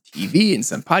film and some TV and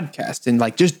some podcast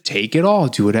and just take it all,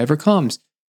 do whatever comes.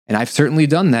 And I've certainly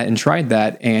done that and tried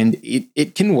that. And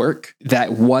it can work.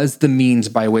 That was the means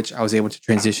by which I was able to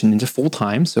transition into full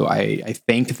time. So I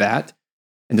thank that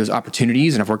and those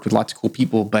opportunities. And I've worked with lots of cool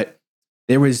people, but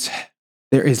there is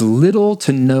little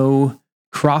to no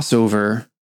crossover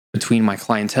between my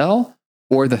clientele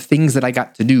or the things that I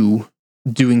got to do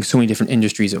doing so many different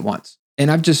industries at once. And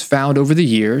I've just found over the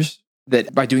years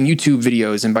that by doing YouTube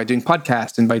videos and by doing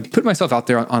podcasts and by putting myself out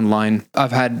there online,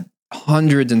 I've had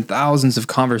hundreds and thousands of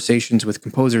conversations with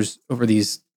composers over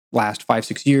these last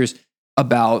 5-6 years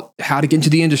about how to get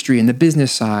into the industry and the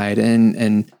business side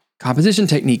and composition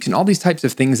techniques and all these types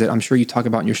of things that I'm sure you talk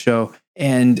about in your show.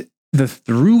 And the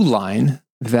through line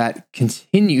that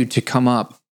continued to come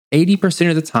up 80%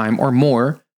 of the time or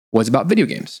more was about video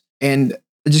games. And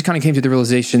I just kind of came to the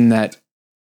realization that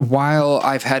while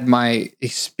I've had my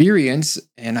experience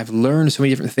and I've learned so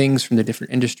many different things from the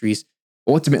different industries,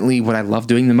 ultimately what I love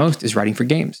doing the most is writing for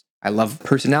games. I love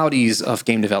personalities of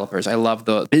game developers. I love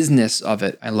the business of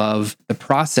it. I love the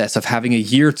process of having a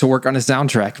year to work on a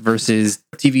soundtrack versus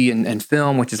TV and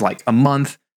film, which is like a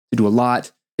month to do a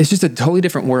lot. It's just a totally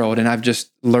different world. And I've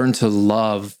just learned to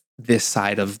love this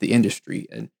side of the industry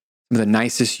and some of the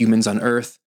nicest humans on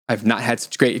earth. I've not had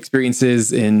such great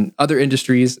experiences in other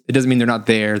industries. It doesn't mean they're not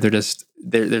there. They're just,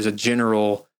 there's a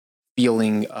general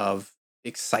feeling of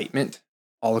excitement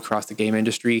all across the game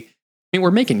industry. I mean,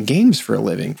 we're making games for a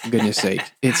living, for goodness sake.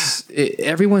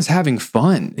 Everyone's having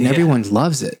fun and everyone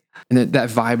loves it. And that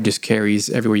vibe just carries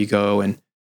everywhere you go, and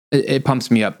it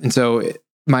pumps me up. And so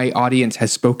my audience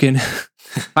has spoken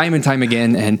time and time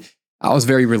again. And I was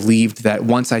very relieved that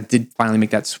once I did finally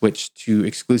make that switch to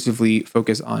exclusively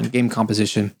focus on game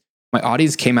composition, my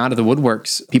audience came out of the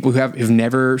woodworks. People who've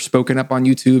never spoken up on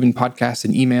YouTube and podcasts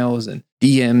and emails and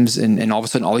DMs. And all of a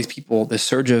sudden, all these people, this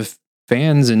surge of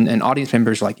fans and audience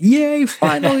members like, yay,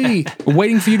 finally,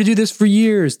 waiting for you to do this for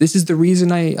years. This is the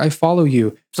reason I follow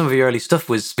you. Some of your early stuff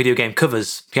was video game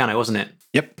covers, piano, wasn't it?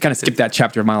 Yep. Kind of skipped that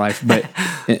chapter of my life, but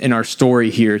in our story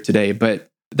here today, but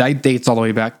that dates all the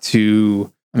way back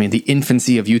to, the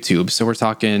infancy of YouTube. So we're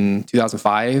talking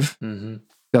 2005,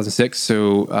 2006.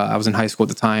 So I was in high school at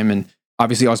the time, and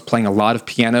obviously I was playing a lot of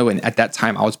piano. And at that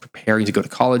time I was preparing to go to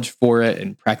college for it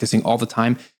and practicing all the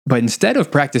time. But instead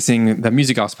of practicing the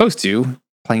music I was supposed to,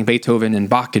 playing Beethoven and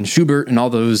Bach and Schubert and all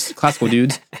those classical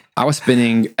dudes, I was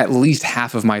spending at least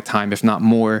half of my time, if not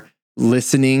more,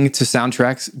 listening to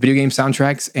soundtracks, video game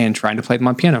soundtracks, and trying to play them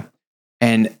on piano.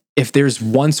 And if there's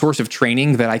one source of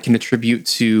training that I can attribute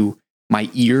to my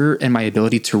ear and my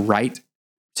ability to write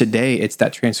today, it's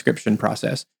that transcription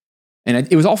process.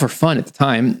 And it was all for fun at the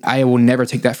time. I will never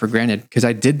take that for granted because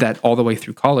I did that all the way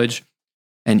through college.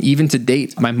 And even to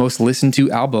date, my most listened to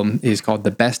album is called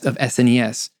The Best of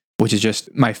SNES, which is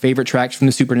just my favorite tracks from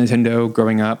the Super Nintendo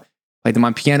growing up. Played them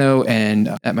on piano,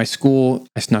 and at my school,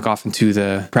 I snuck off into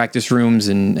the practice rooms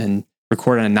and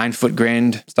recorded on a 9-foot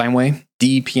grand Steinway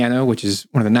D piano, which is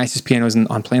one of the nicest pianos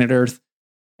on planet Earth.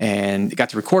 And got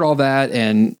to record all that.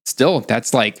 And still,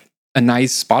 that's like a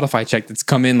nice Spotify check that's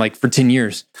come in like for 10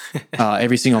 years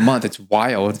every single month. It's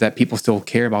wild that people still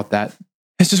care about that.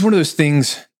 It's just one of those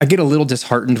things. I get a little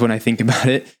disheartened when I think about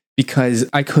it because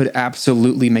I could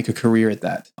absolutely make a career at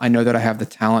that. I know that I have the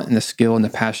talent and the skill and the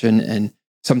passion. And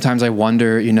sometimes I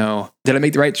wonder, did I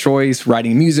make the right choice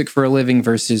writing music for a living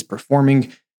versus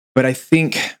performing? But I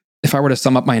think if I were to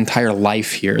sum up my entire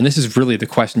life here, and this is really the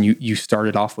question you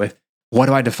started off with, what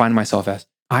do I define myself as?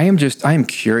 I am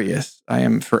curious. I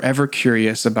am forever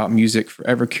curious about music,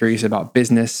 forever curious about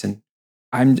business. And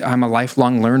I'm a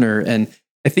lifelong learner. And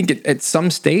I think at some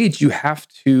stage you have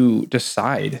to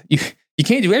decide. You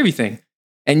can't do everything,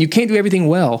 and you can't do everything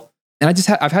well. And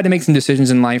I've had to make some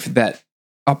decisions in life that,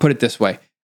 I'll put it this way.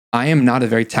 I am not a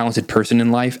very talented person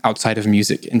in life outside of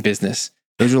music and business.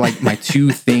 Those are like my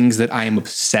two things that I am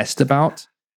obsessed about.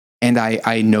 And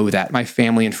I know that. My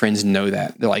family and friends know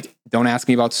that. They're like, don't ask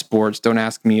me about sports. Don't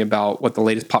ask me about what the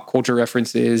latest pop culture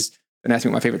reference is. Don't ask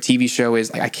me what my favorite TV show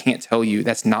is. Like, I can't tell you.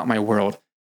 That's not my world.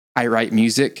 I write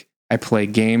music, I play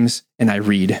games, and I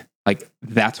read. Like,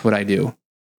 that's what I do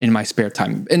in my spare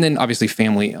time. And then obviously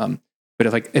family.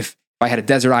 But if I had a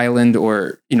desert island,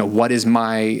 or, what is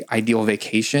my ideal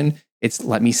vacation? It's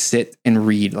let me sit and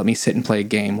read. Let me sit and play a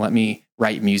game. Let me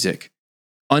write music.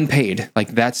 Unpaid. Like,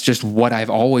 that's just what I've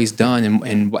always done,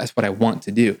 and that's what I want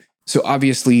to do. So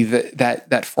obviously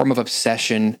that form of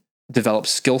obsession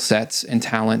develops skill sets and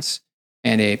talents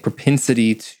and a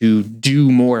propensity to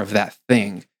do more of that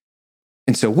thing.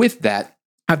 And so with that,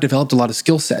 I've developed a lot of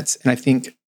skill sets. And I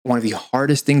think one of the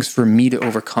hardest things for me to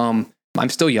overcome, I'm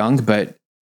still young, but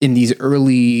in these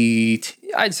early,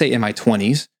 I'd say in my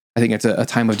 20s, I think it's a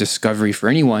time of discovery for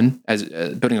anyone as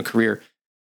building a career.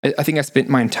 I think I spent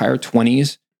my entire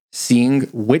 20s seeing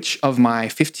which of my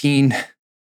 15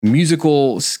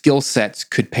 musical skill sets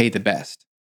could pay the best.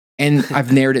 And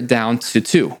I've narrowed it down to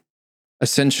 2,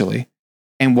 essentially.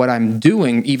 And what I'm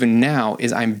doing even now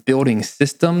is I'm building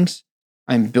systems.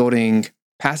 I'm building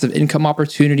passive income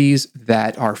opportunities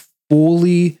that are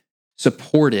fully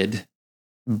supported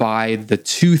by the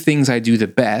 2 things I do the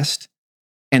best.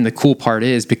 And the cool part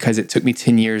is, because it took me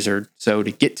 10 years or so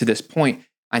to get to this point,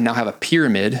 I now have a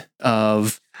pyramid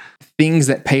of things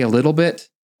that pay a little bit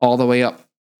all the way up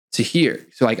to here.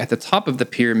 So like at the top of the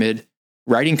pyramid,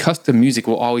 writing custom music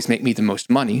will always make me the most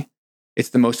money. It's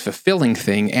the most fulfilling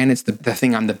thing, and it's the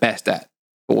thing I'm the best at.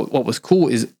 But what was cool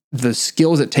is the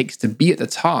skills it takes to be at the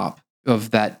top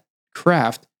of that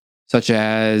craft, such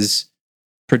as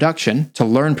production. To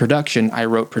learn production, I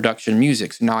wrote production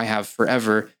music. So now I have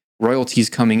forever royalties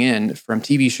coming in from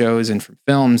TV shows and from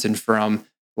films and from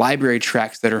library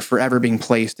tracks that are forever being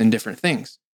placed in different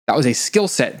things. That was a skill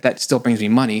set that still brings me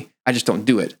money. I just don't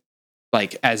do it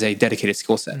like as a dedicated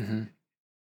skill set.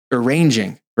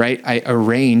 Arranging, right? I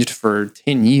arranged for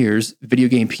 10 years video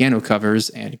game piano covers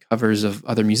and covers of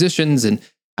other musicians. And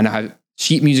I have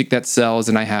sheet music that sells,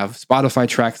 and I have Spotify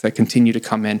tracks that continue to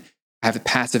come in. I have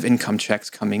passive income checks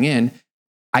coming in.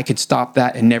 I could stop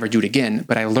that and never do it again,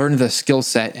 but I learned the skill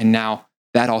set, and now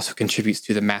that also contributes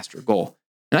to the master goal.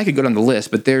 And I could go down the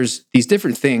list, but there's these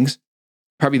different things.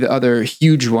 Probably the other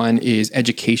huge one is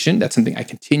education. That's something I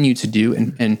continue to do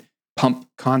and pump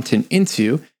content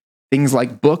into. Things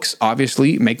like books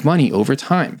obviously make money over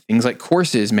time. Things like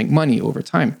courses make money over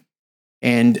time.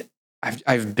 And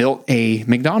I've built a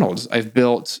McDonald's. I've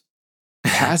built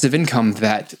passive income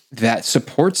that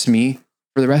supports me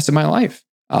for the rest of my life.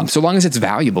 So long as it's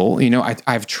valuable,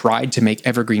 I've tried to make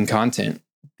evergreen content.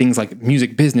 Things like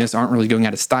music business aren't really going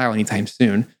out of style anytime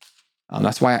soon.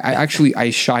 That's why I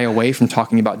shy away from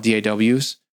talking about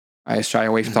DAWs. I shy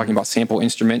away from talking about sample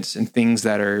instruments and things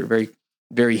that are very,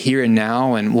 very here and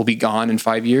now and will be gone in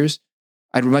 5 years.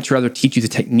 I'd much rather teach you the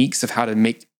techniques of how to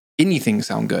make anything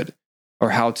sound good,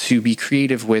 or how to be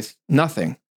creative with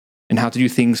nothing, and how to do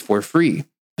things for free,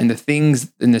 and the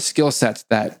things and the skill sets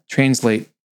that translate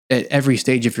at every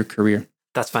stage of your career.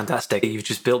 That's fantastic. You've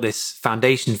just built this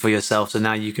foundation for yourself, so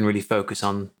now you can really focus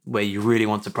on where you really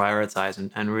want to prioritize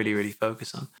and really, really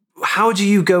focus on. How do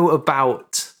you go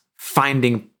about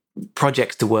finding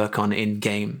projects to work on in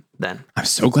game then? I'm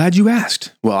so glad you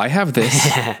asked. Well, I have this.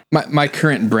 My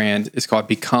current brand is called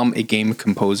Become a Game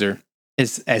Composer.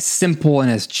 It's as simple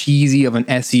and as cheesy of an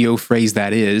SEO phrase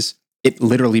that is, it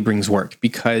literally brings work,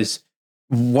 because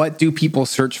what do people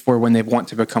search for when they want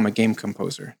to become a game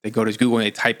composer? They go to Google and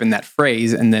they type in that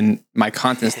phrase, and then my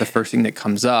content's the first thing that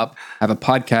comes up. I have a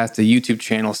podcast, a YouTube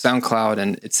channel, SoundCloud,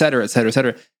 and et cetera, et cetera, et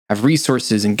cetera. I have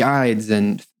resources and guides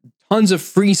and tons of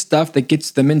free stuff that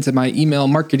gets them into my email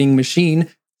marketing machine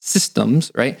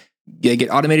systems, right? They get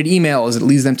automated emails. It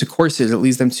leads them to courses. It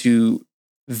leads them to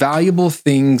valuable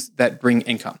things that bring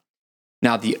income.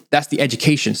 Now, that's the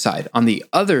education side. On the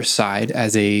other side,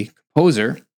 as a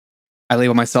composer, I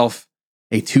label myself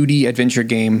a 2D adventure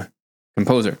game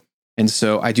composer. And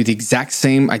so I do the exact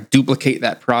same. I duplicate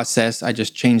that process. I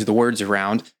just change the words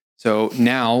around. So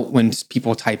now when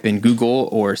people type in Google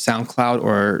or SoundCloud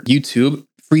or YouTube,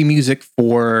 free music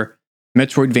for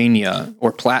Metroidvania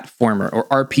or platformer or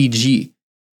RPG,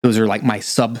 those are like my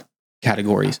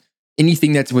subcategories.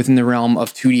 Anything that's within the realm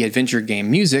of 2D adventure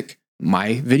game music,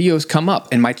 my videos come up,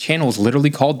 and my channel is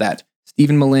literally called that.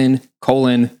 Stephen Melin,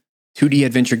 2D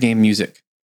adventure game music.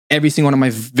 Every single one of my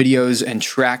videos and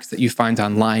tracks that you find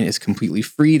online is completely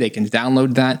free. They can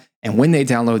download that. And when they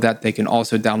download that, they can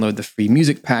also download the free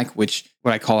music pack, which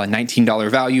what I call a $19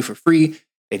 value for free.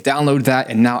 They download that,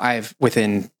 and now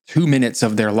within 2 minutes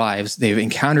of their lives, they've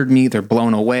encountered me, they're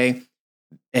blown away,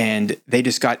 and they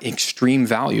just got extreme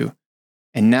value.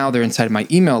 And now they're inside my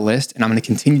email list, and I'm going to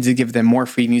continue to give them more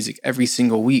free music every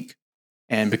single week.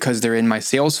 And because they're in my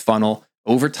sales funnel,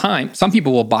 over time, some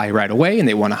people will buy right away and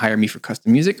they want to hire me for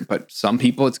custom music, but some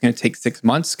people it's going to take 6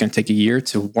 months, it's going to take a year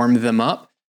to warm them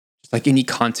up, just like any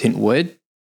content would.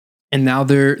 And now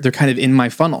they're kind of in my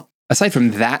funnel. Aside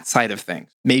from that side of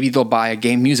things, maybe they'll buy a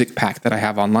game music pack that I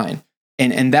have online.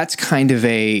 And that's kind of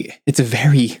it's a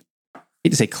very, I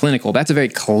hate to say clinical, that's a very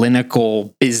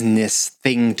clinical business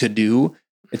thing to do.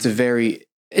 It's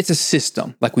a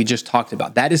system like we just talked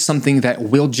about. That is something that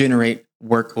will generate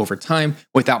work over time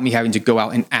without me having to go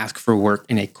out and ask for work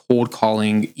in a cold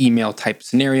calling email type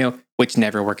scenario, which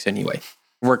never works anyway.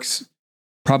 Works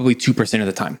probably 2% of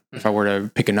the time if I were to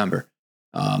pick a number.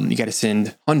 You got to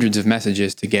send hundreds of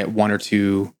messages to get one or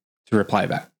two to reply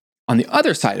back. On the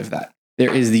other side of that,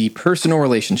 there is the personal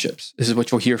relationships. This is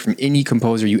what you'll hear from any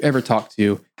composer you ever talk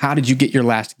to. How did you get your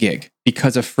last gig?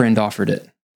 Because a friend offered it.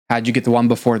 How did you get the one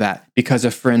before that? Because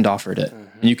a friend offered it.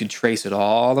 And you can trace it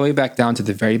all the way back down to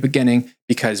the very beginning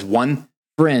because one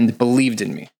friend believed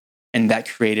in me. And that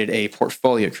created a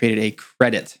portfolio, it created a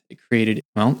credit, it created,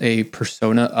 a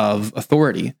persona of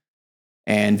authority.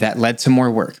 And that led to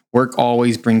more work. Work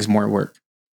always brings more work.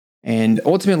 And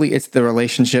ultimately, it's the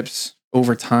relationships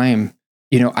over time.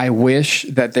 I wish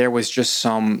that there was just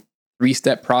some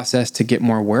 3-step process to get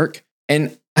more work.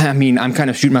 And I mean, I'm kind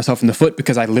of shooting myself in the foot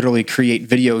because I literally create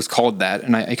videos called that.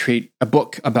 And I create a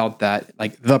book about that,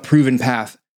 like The Proven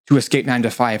Path to Escape 9 to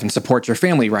 5 and Support Your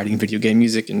Family Writing Video Game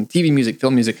Music and TV music,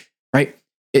 film music, right?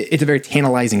 It's a very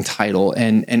tantalizing title.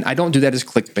 And I don't do that as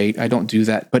clickbait. I don't do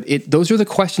that. But those are the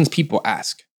questions people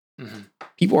ask. Mm-hmm.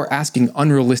 People are asking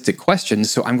unrealistic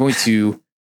questions. So I'm going to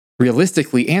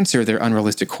realistically answer their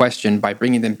unrealistic question by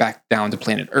bringing them back down to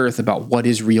planet Earth about what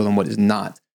is real and what is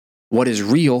not. What is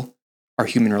real are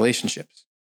human relationships.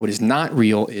 What is not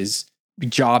real is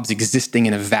jobs existing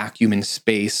in a vacuum in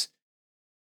space.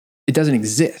 It doesn't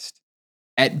exist.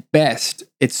 At best,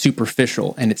 it's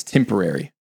superficial and it's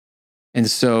temporary. And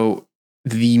so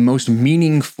the most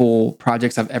meaningful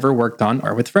projects I've ever worked on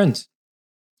are with friends.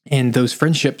 And those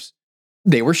friendships,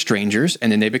 they were strangers,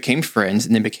 and then they became friends,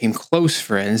 and then became close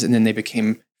friends, and then they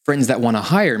became friends that want to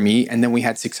hire me. And then we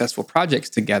had successful projects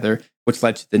together, which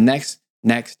led to the next,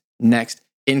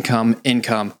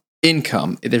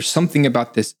 income. There's something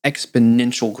about this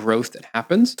exponential growth that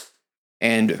happens.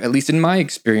 And at least in my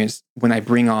experience, when I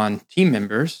bring on team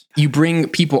members, you bring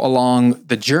people along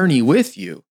the journey with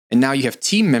you. And now you have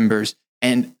team members,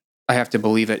 and I have to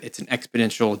believe it, it's an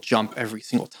exponential jump every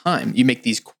single time. You make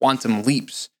these quantum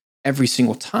leaps every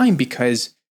single time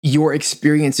because your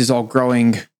experience is all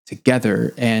growing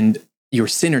together and your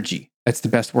synergy. That's the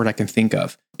best word I can think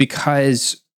of.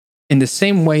 Because in the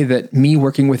same way that me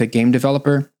working with a game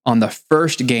developer on the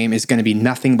first game is going to be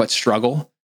nothing but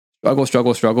struggle. We're going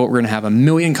to have a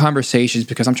million conversations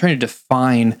because I'm trying to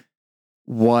define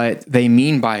what they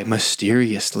mean by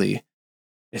mysteriously.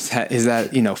 Is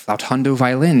that flautando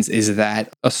violins? Is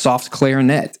that a soft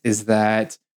clarinet? Is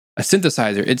that a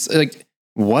synthesizer? It's like,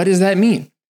 what does that mean?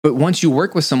 But once you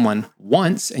work with someone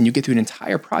once and you get through an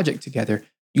entire project together,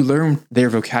 you learn their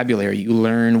vocabulary. You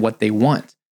learn what they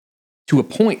want to a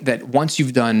point that once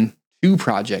you've done 2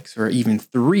 projects or even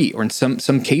 3, or in some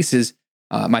cases,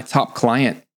 my top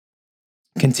client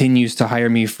continues to hire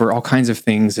me for all kinds of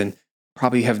things and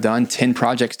probably have done 10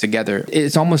 projects together.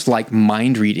 It's almost like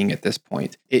mind reading at this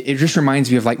point. It just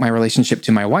reminds me of like my relationship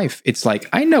to my wife. It's like,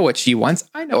 I know what she wants.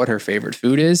 I know what her favorite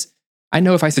food is. I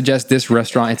know if I suggest this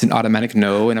restaurant, it's an automatic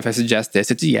no. And if I suggest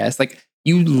this, it's a yes. Like,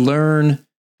 you learn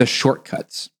the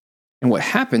shortcuts. And what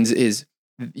happens is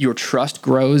your trust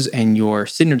grows and your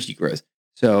synergy grows.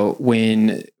 So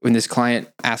when this client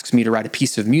asks me to write a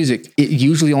piece of music, it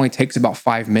usually only takes about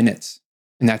 5 minutes.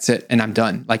 And that's it. And I'm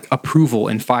done. Like, approval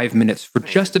in 5 minutes for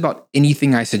just about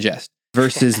anything I suggest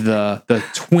versus the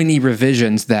 20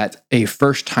 revisions that a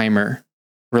first-timer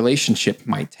relationship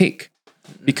might take.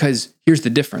 Because here's the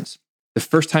difference. The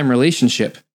first-time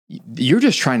relationship, you're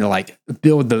just trying to like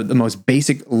build the most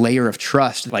basic layer of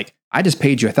trust. Like, I just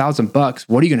paid you $1,000.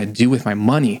 What are you going to do with my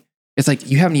money? It's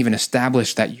like you haven't even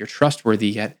established that you're trustworthy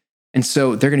yet. And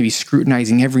so they're going to be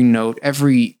scrutinizing every note,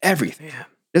 everything. Yeah.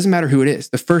 Doesn't matter who it is.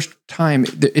 The first time,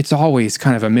 it's always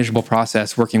kind of a miserable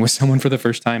process working with someone for the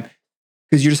first time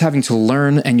because you're just having to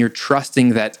learn and you're trusting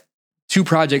that 2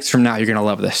 projects from now, you're going to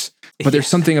love this. But there's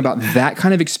something about that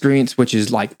kind of experience, which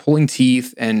is like pulling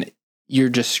teeth and you're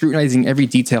just scrutinizing every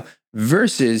detail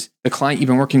versus the client you've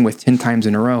been working with 10 times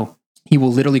in a row. He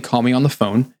will literally call me on the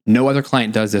phone. No other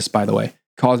client does this, by the way.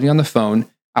 Calls me on the phone.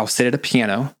 I'll sit at a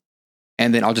piano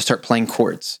and then I'll just start playing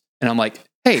chords. And I'm like,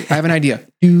 hey, I have an idea.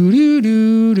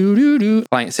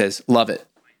 Client says, love it.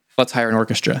 Let's hire an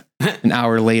orchestra. An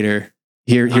hour later,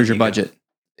 here's your budget.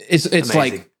 It's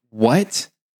like, what?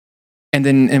 And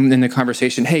then in the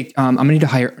conversation, hey, I'm going to need to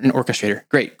hire an orchestrator.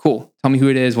 Great, cool. Tell me who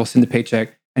it is. We'll send the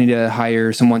paycheck. I need to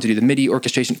hire someone to do the MIDI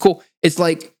orchestration. Cool. It's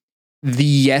like the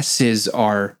yeses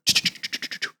are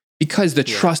because the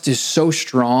trust is so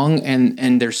strong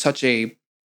and there's such a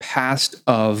past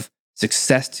of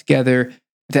success together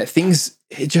that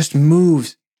it just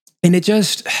moves and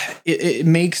it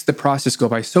makes the process go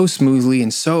by so smoothly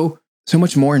and so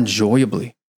much more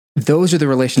enjoyably. Those are the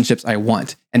relationships I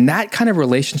want. And that kind of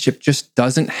relationship just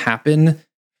doesn't happen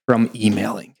from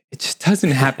emailing. It just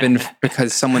doesn't happen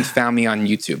because someone found me on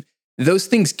YouTube. Those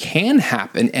things can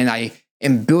happen, and I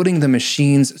am building the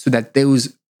machines so that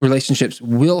those relationships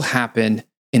will happen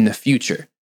in the future.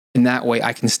 In that way,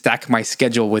 I can stack my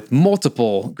schedule with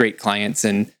multiple great clients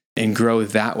and grow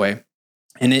that way.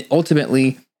 And it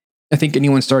ultimately, I think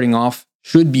anyone starting off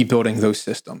should be building those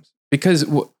systems because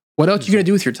what else are you going to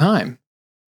do with your time?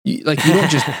 You don't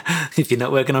just if you're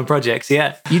not working on projects,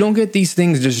 you don't get these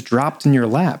things just dropped in your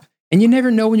lap, and you never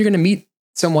know when you're going to meet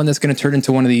someone that's going to turn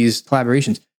into one of these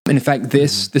collaborations. And in fact,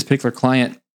 this particular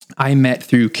client I met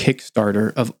through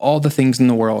Kickstarter of all the things in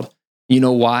the world. You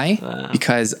know why? Wow.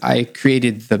 Because I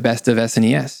created the best of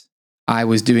SNES. I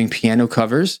was doing piano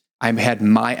covers. I had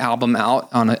my album out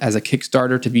as a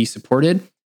Kickstarter to be supported.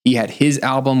 He had his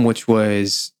album, which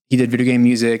was, he did video game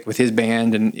music with his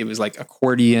band, and it was like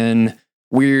accordion,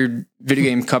 weird video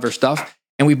game cover stuff.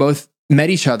 And we both met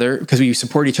each other because we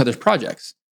support each other's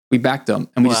projects. We backed them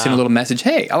and we just sent a little message.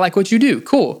 Hey, I like what you do.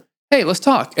 Cool. hey, let's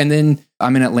talk. And then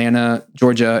I'm in Atlanta,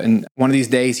 Georgia. And one of these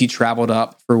days he traveled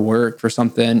up for work for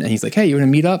something. And he's like, hey, you want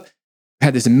to meet up?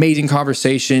 Had this amazing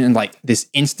conversation and like this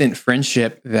instant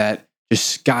friendship that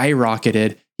just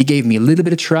skyrocketed. He gave me a little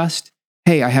bit of trust.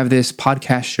 Hey, I have this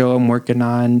podcast show I'm working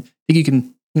on. I think you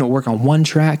can, work on one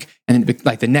track. And then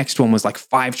like the next one was like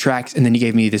 5 tracks. And then he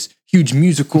gave me this huge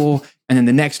musical. And then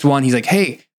the next one, he's like,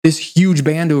 hey, this huge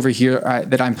band over here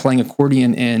that I'm playing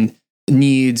accordion in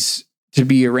needs to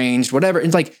be arranged, whatever.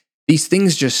 It's like these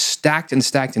things just stacked and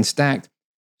stacked and stacked.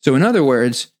 So in other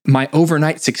words, my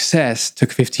overnight success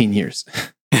took 15 years.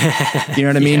 You know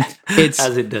what I mean? It's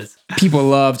as it does. People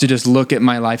love to just look at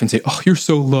my life and say, "Oh, you're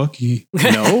so lucky."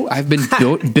 No, I've been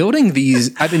building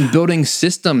these. I've been building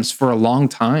systems for a long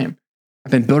time.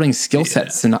 I've been building skill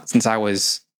sets since I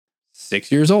was 6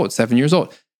 years old, 7 years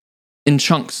old, in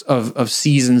chunks of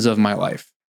seasons of my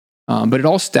life. But it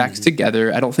all stacks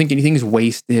together. I don't think anything's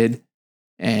wasted.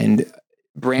 And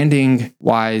branding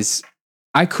wise,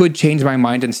 I could change my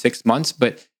mind in 6 months,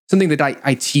 but something that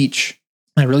I teach,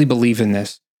 I really believe in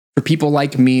this, for people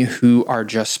like me who are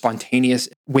just spontaneous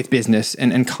with business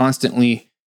and constantly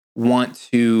want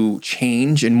to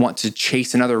change and want to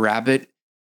chase another rabbit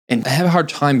and have a hard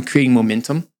time creating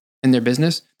momentum in their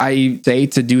business. I say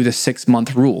to do the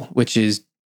 6-month rule, which is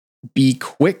be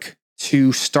quick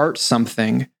to start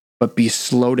something, but be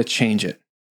slow to change it.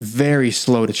 Very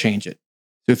slow to change it.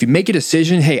 So if you make a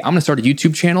decision, hey, I'm going to start a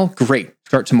YouTube channel, great,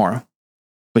 start tomorrow.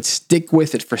 But stick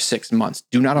with it for 6 months.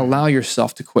 Do not allow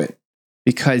yourself to quit,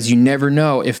 because you never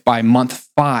know if by month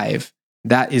 5,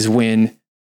 that is when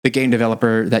the game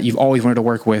developer that you've always wanted to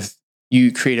work with,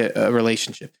 you create a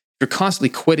relationship. If you're constantly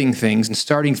quitting things and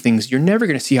starting things, you're never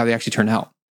going to see how they actually turn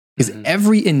out. Because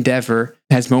every endeavor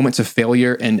has moments of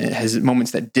failure and it has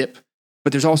moments that dip.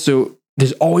 But there's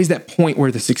always that point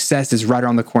where the success is right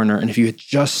around the corner. And if you had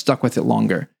just stuck with it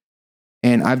longer.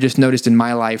 And I've just noticed in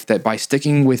my life that by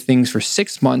sticking with things for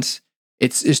 6 months,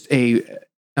 it's just a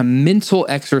mental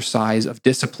exercise of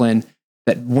discipline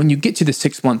that when you get to the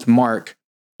 6-month mark,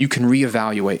 you can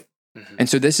reevaluate. And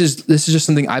so this is just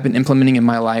something I've been implementing in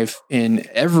my life in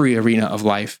every arena of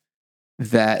life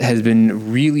that has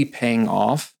been really paying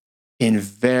off in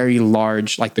very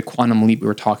large, like the quantum leap we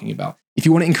were talking about. If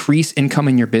you want to increase income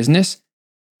in your business,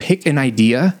 pick an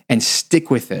idea and stick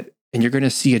with it. And you're going to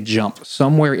see a jump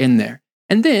somewhere in there.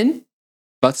 And then,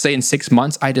 let's say in 6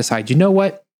 months, I decide, you know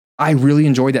what? I really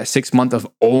enjoyed that 6 month of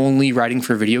only writing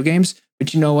for video games.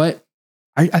 But you know what?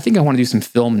 I think I want to do some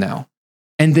film now.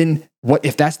 And then what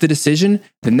if that's the decision?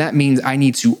 Then that means I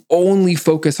need to only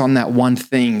focus on that one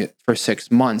thing for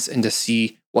 6 months and to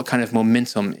see what kind of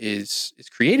momentum is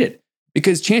created.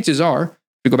 Because chances are, if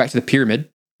we go back to the pyramid,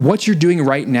 what you're doing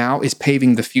right now is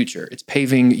paving the future. It's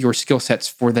paving your skill sets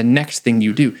for the next thing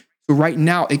you do. So right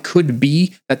now, it could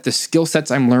be that the skill sets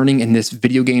I'm learning in this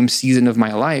video game season of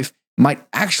my life might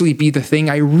actually be the thing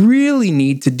I really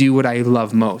need to do what I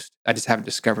love most. I just haven't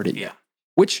discovered it yet.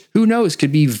 Which, who knows,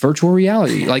 could be virtual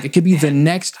reality. Like it could be the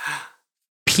next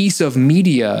piece of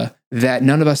media that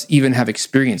none of us even have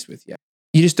experience with yet.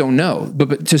 You just don't know.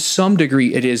 But to some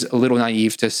degree, it is a little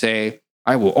naive to say,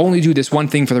 I will only do this one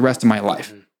thing for the rest of my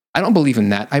life. I don't believe in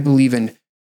that. I believe in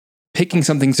picking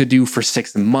something to do for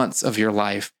 6 months of your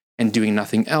life and doing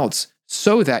nothing else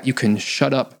so that you can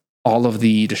shut up all of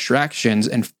the distractions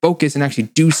and focus and actually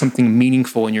do something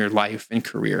meaningful in your life and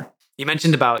career. You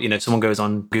mentioned about, someone goes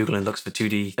on Google and looks for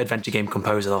 2D adventure game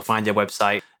composer, they'll find your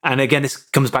website. And again, this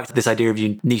comes back to this idea of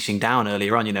you niching down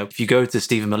earlier on. If you go to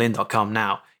stephenmelin.com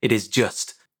now, it is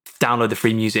just download the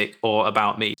free music or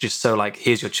about me, just so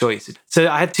here's your choice. So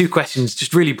I had 2 questions,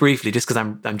 just really briefly, just because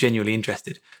I'm genuinely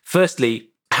interested. Firstly,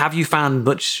 have you found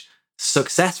much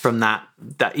success from that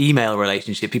email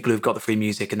relationship, people who've got the free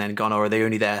music and then gone, or are they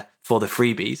only there for the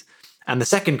freebies? And the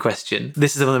second question,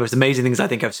 this is one of the most amazing things I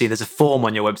think I've seen. There's a form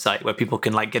on your website where people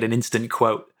can get an instant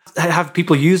quote. Have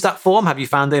people used that form? Have you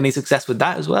found any success with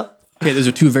that as well? Okay, those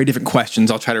are 2 very different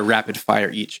questions. I'll try to rapid fire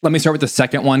each. Let me start with the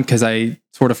second one because I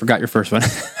sort of forgot your first one.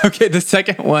 Okay, the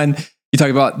second one, you talk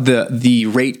about the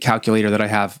rate calculator that I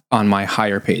have on my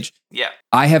hire page. Yeah.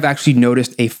 I have actually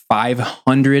noticed a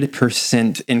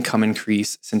 500% income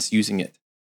increase since using it.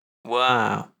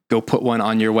 Wow. Go put one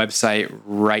on your website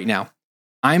right now.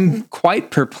 I'm quite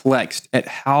perplexed at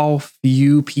how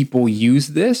few people use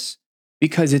this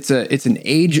because it's an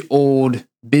age-old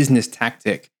business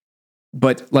tactic.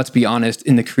 But let's be honest,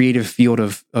 in the creative field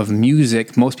of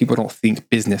music, most people don't think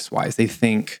business-wise. They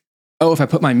think, oh, if I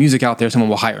put my music out there, someone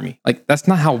will hire me. That's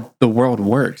not how the world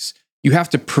works. You have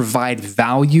to provide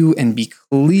value and be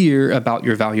clear about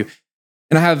your value.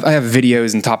 And I have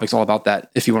videos and topics all about that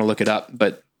if you want to look it up.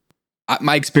 But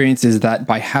My experience is that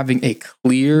by having a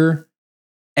clear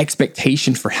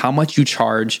expectation for how much you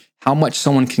charge, how much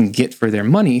someone can get for their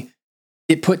money,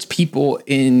 it puts people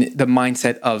in the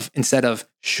mindset of, instead of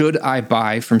should I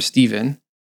buy from Steven,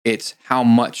 it's how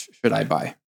much should I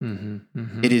buy?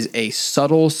 It is a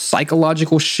subtle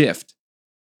psychological shift,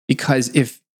 because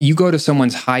if you go to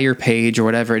someone's hire page or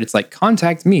whatever, and it's like,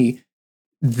 contact me,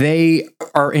 they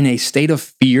are in a state of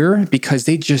fear because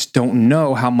they just don't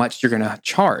know how much you're going to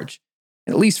charge.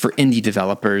 At least for indie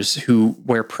developers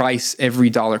where price, every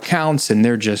dollar counts, and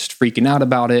they're just freaking out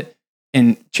about it.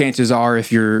 And chances are,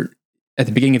 if you're at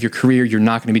the beginning of your career, you're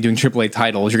not going to be doing AAA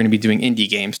titles. You're going to be doing indie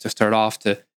games to start off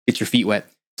to get your feet wet.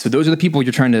 So those are the people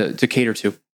you're trying to cater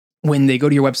to. When they go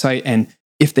to your website, and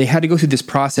if they had to go through this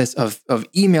process of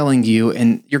emailing you,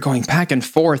 and you're going back and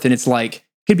forth, and it's like, it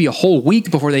could be a whole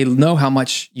week before they know how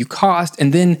much you cost.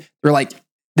 And then they're like,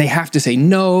 they have to say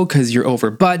no because you're over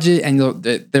budget, and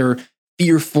they're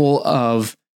fearful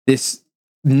of this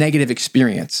negative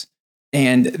experience.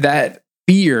 And that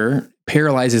fear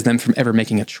paralyzes them from ever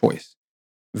making a choice.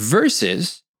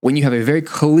 Versus when you have a very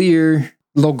clear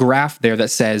little graph there that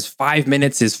says 5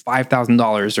 minutes is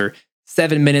 $5,000 or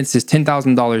 7 minutes is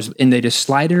 $10,000, and they just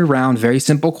slide it around, very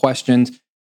simple questions,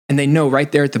 and they know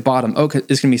right there at the bottom, okay,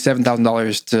 it's going to be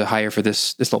 $7,000 to hire for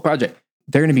this little project.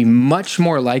 They're going to be much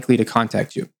more likely to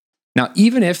contact you. Now,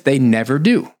 even if they never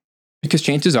do, because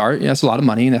chances are, that's a lot of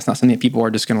money, and that's not something that people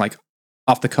are just going to like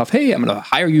off the cuff, hey, I'm going to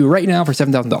hire you right now for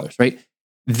 $7,000, right?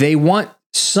 They want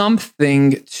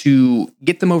something to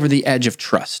get them over the edge of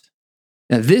trust.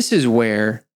 Now, this is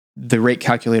where the rate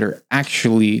calculator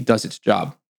actually does its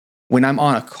job. When I'm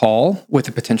on a call with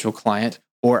a potential client,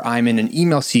 or I'm in an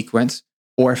email sequence,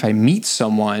 or if I meet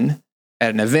someone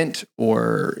at an event,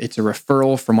 or it's a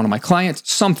referral from one of my clients,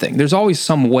 something, there's always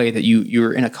some way that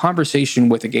you're in a conversation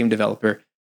with a game developer.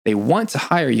 They want to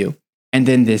hire you. And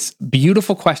then this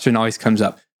beautiful question always comes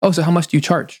up. Oh, so how much do you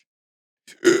charge?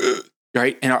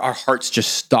 Right? And our hearts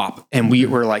just stop. And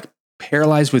we're like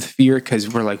paralyzed with fear,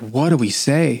 because we're like, what do we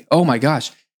say? Oh my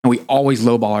gosh. And we always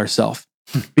lowball ourselves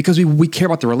because we care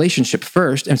about the relationship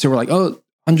first. And so we're like, oh,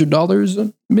 $100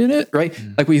 a minute, right?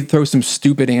 Like we throw some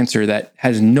stupid answer that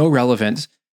has no relevance,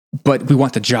 but we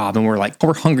want the job, and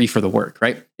we're hungry for the work,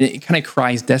 right? And it kind of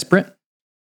cries desperate.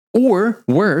 Or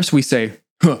worse, we say,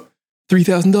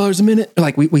 $3,000 a minute.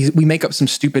 Like we make up some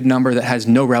stupid number that has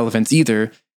no relevance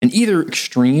either. And either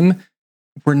extreme,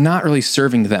 we're not really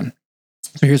serving them.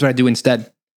 So here's what I do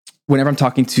instead. Whenever I'm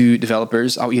talking to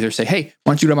developers, I'll either say, hey,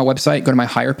 why don't you go to my website, go to my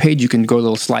hire page, you can go to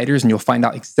little sliders and you'll find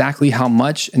out exactly how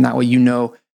much. And that way, you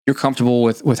know, you're comfortable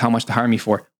with how much to hire me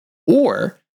for.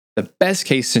 Or the best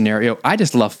case scenario, I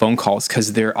just love phone calls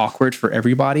because they're awkward for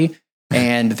everybody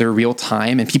and they're real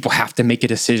time and people have to make a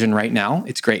decision right now.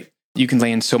 It's great. You can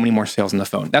lay in so many more sales on the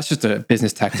phone. That's just a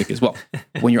business tactic as well.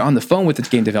 When you're on the phone with the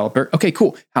game developer, okay,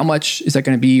 cool. How much is that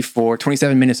going to be for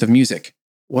 27 minutes of music?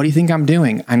 What do you think I'm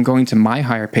doing? I'm going to my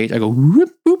hire page. I go,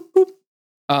 whoop, whoop, whoop.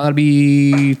 That'll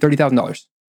be $30,000.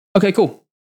 Okay, cool.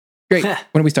 Great. When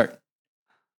do we start?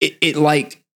 It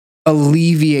like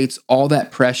alleviates all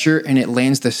that pressure and it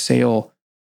lands the sale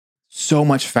so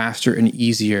much faster and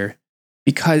easier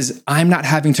because I'm not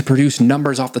having to produce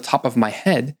numbers off the top of my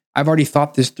head. I've already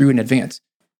thought this through in advance.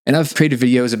 And I've created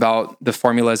videos about the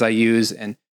formulas I use,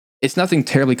 and it's nothing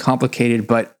terribly complicated,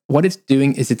 but what it's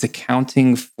doing is it's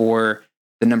accounting for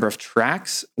the number of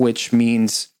tracks, which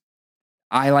means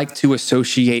I like to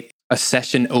associate a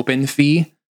session open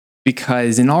fee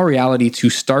because in all reality, to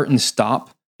start and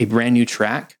stop a brand new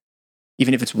track,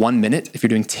 even if it's 1 minute, if you're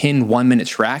doing 10 1-minute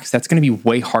tracks, that's going to be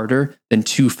way harder than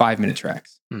 2 5-minute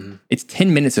tracks. Mm-hmm. It's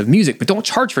 10 minutes of music, but don't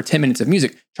charge for 10 minutes of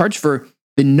music. Charge for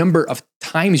the number of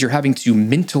times you're having to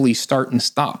mentally start and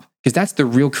stop, because that's the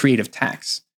real creative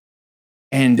tax.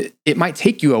 And it might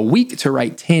take you a week to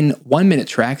write 10 1-minute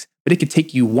tracks, but it could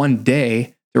take you 1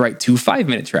 day to write 2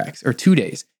 5-minute tracks, or 2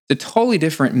 days. It's a totally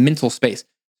different mental space.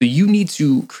 So you need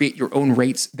to create your own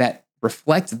rates that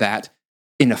reflect that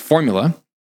in a formula,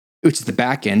 which is the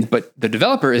back end, but the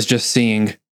developer is just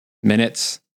seeing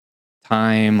minutes,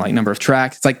 time, like number of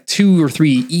tracks. It's like 2 or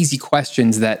 3 easy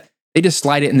questions that they just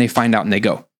slide it and they find out and they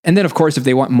go. And then, of course, if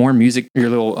they want more music, your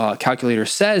little calculator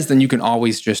says, then you can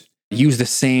always just use the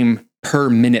same per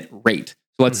minute rate.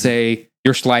 So let's say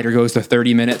your slider goes to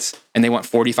 30 minutes and they want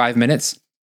 45 minutes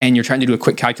and you're trying to do a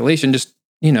quick calculation, just,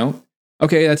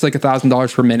 okay, that's like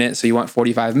 $1,000 per minute. So you want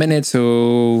 45 minutes,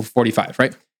 so 45,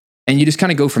 right? And you just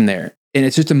kind of go from there. And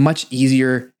it's just a much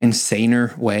easier and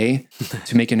saner way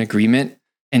to make an agreement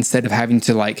instead of having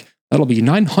to that'll be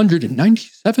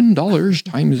 $997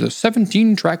 times the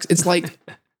 17 tracks. It's like,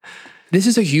 This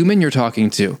is a human you're talking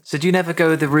to. So do you never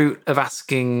go the route of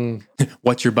asking,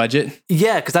 what's your budget?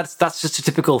 Yeah, because that's just a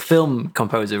typical film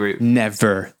composer route.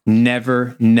 Never.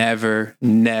 I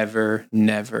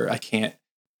can't.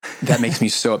 That makes me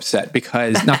so upset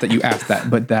because not that you asked that,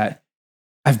 but that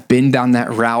I've been down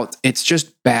that route. It's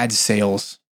just bad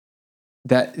sales.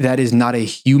 That is not a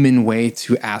human way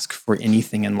to ask for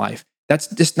anything in life. That's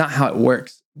just not how it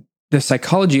works. The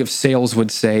psychology of sales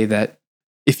would say that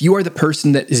if you are the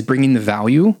person that is bringing the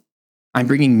value, I'm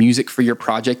bringing music for your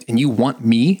project, and you want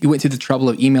me, you went through the trouble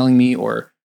of emailing me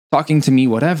or talking to me,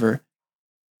 whatever,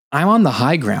 I'm on the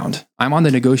high ground. I'm on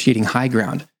the negotiating high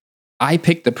ground. I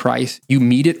pick the price, you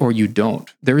meet it or you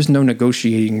don't. There is no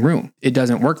negotiating room. It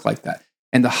doesn't work like that.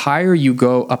 And the higher you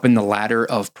go up in the ladder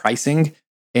of pricing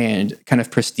and kind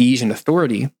of prestige and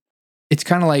authority, it's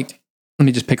kind of like, let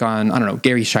me just pick on, I don't know,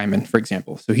 Gary Scheinman, for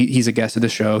example. So he's a guest of the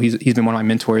show. He's been one of my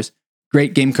mentors.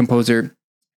 Great game composer.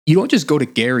 You don't just go to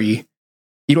Gary.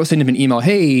 You don't send him an email.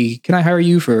 Hey, can I hire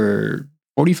you for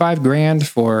 45 grand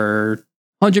for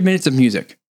 100 minutes of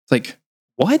music? It's like,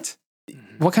 what?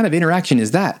 What kind of interaction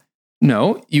is that?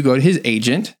 No, you go to his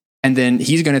agent and then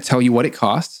he's going to tell you what it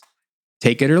costs.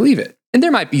 Take it or leave it. And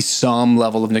there might be some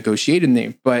level of negotiating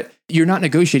there, but you're not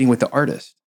negotiating with the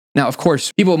artist. Now, of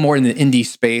course, people more in the indie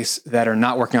space that are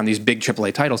not working on these big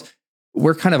AAA titles,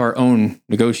 we're kind of our own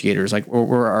negotiators. Like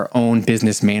we're our own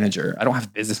business manager. I don't have a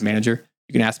business manager.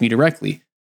 You can ask me directly,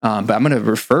 but I'm going to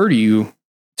refer you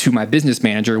to my business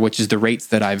manager, which is the rates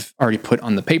that I've already put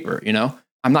on the paper.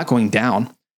 I'm not going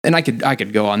down, and I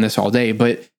could go on this all day,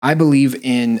 but I believe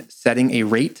in setting a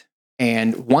rate.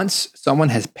 And once someone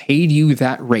has paid you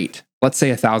that rate, let's say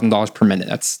 $1,000 per minute,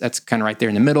 that's kind of right there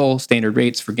in the middle, standard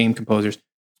rates for game composers.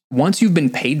 Once you've been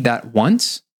paid that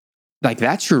once, like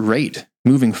that's your rate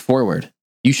moving forward.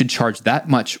 You should charge that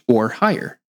much or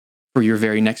higher for your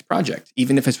very next project,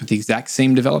 even if it's with the exact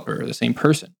same developer or the same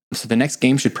person. So the next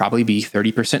game should probably be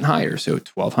 30% higher. So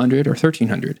 1,200 or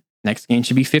 1,300. Next game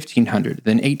should be 1,500,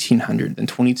 then 1,800, then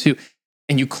 22.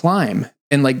 And you climb.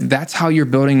 And like, that's how you're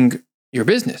building your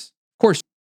business. Of course,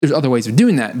 there's other ways of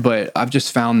doing that, but I've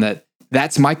just found that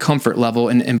that's my comfort level.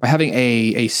 And by having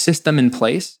a system in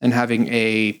place and having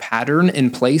a pattern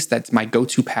in place, that's my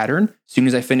go-to pattern. As soon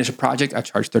as I finish a project, I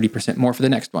charge 30% more for the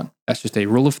next one. That's just a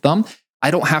rule of thumb.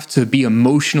 I don't have to be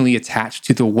emotionally attached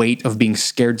to the weight of being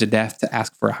scared to death to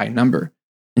ask for a high number.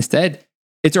 Instead,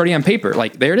 it's already on paper.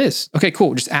 Like, there it is. Okay,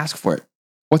 cool. Just ask for it.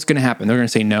 What's going to happen? They're going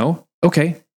to say no.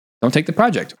 Okay, don't take the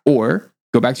project. Or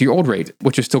go back to your old rate,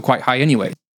 which is still quite high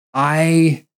anyway.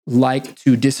 I like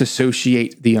to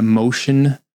disassociate the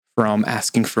emotion from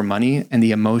asking for money and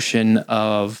the emotion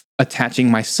of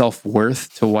attaching my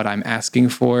self-worth to what I'm asking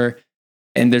for.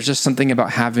 And there's just something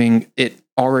about having it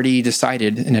already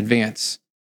decided in advance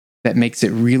that makes it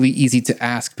really easy to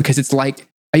ask, because it's like,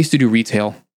 I used to do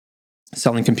retail,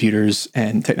 selling computers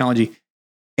and technology,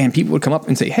 and people would come up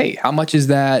and say, hey, how much is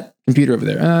that computer over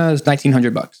there? It's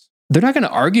 $1,900. They're not going to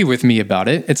argue with me about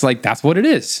it. It's like, that's what it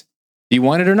is. Do you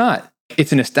want it or not?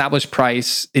 It's an established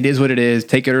price. It is what it is.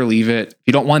 Take it or leave it. If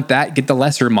you don't want that, get the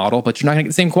lesser model, but you're not going to get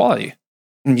the same quality.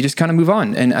 And you just kind of move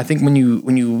on. And I think when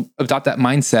you adopt that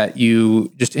mindset,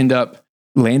 you just end up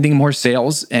landing more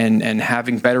sales and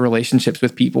having better relationships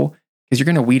with people, because you're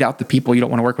going to weed out the people you don't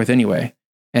want to work with anyway.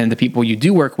 And the people you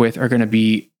do work with are going to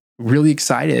be really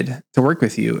excited to work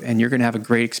with you, and you're going to have a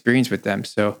great experience with them.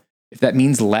 So if that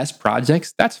means less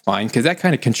projects, that's fine, because that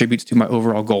kind of contributes to my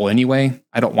overall goal anyway.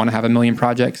 I don't want to have 1 million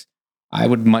projects. I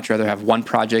would much rather have one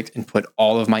project and put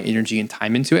all of my energy and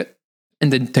time into it,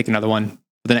 and then take another one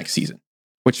for the next season,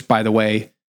 which, by the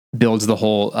way, builds the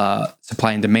whole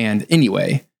supply and demand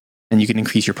anyway, and you can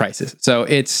increase your prices. So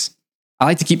I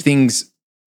like to keep things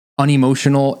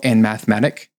unemotional and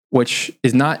mathematic, which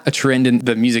is not a trend in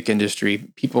the music industry.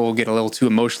 People get a little too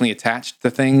emotionally attached to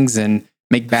things and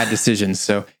make bad decisions.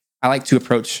 So I like to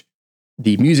approach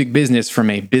the music business from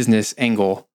a business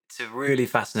angle. It's a really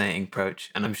fascinating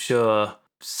approach, and I'm sure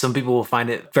some people will find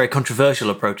it a very controversial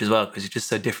approach as well, because it's just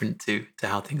so different to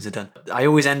how things are done. I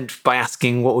always end by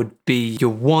asking, what would be your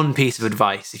one piece of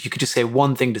advice? If you could just say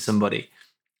one thing to somebody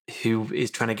who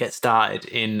is trying to get started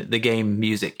in the game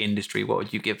music industry, what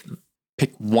would you give them?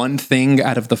 Pick one thing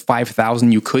out of the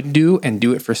 5,000 you could do and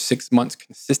do it for 6 months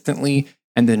consistently,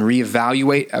 and then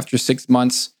reevaluate after 6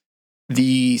 months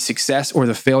the success or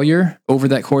the failure over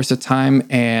that course of time,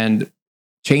 and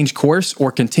change course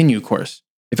or continue course.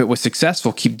 If it was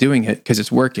successful, keep doing it because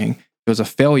it's working. If it was a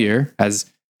failure,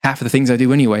 as half of the things I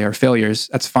do anyway are failures,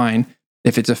 that's fine.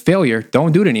 If it's a failure,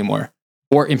 don't do it anymore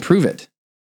or improve it.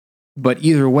 But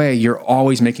either way, you're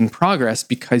always making progress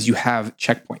because you have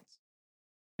checkpoints.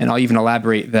 And I'll even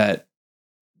elaborate that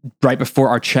right before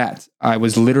our chat. I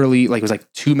was literally like, it was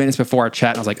like 2 minutes before our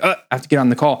chat. And I was like, I have to get on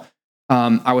the call.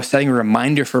 I was setting a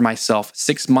reminder for myself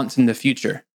 6 months in the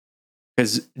future.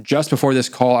 Because just before this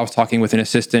call, I was talking with an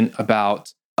assistant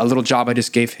about a little job I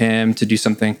just gave him to do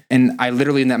something. And I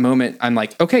literally in that moment, I'm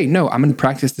like, okay, no, I'm going to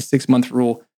practice the 6-month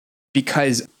rule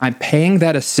because I'm paying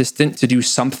that assistant to do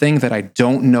something that I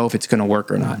don't know if it's going to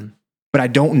work or not. But I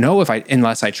don't know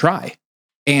unless I try.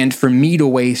 And for me to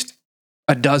waste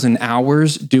a dozen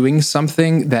hours doing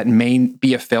something that may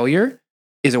be a failure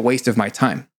is a waste of my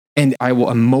time. And I will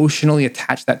emotionally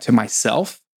attach that to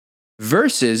myself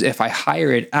versus if I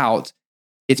hire it out,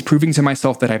 it's proving to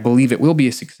myself that I believe it will be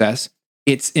a success.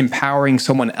 It's empowering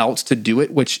someone else to do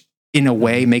it, which in a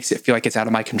way makes it feel like it's out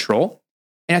of my control.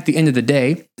 And at the end of the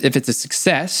day, if it's a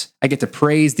success, I get to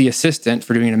praise the assistant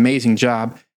for doing an amazing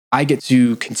job. I get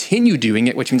to continue doing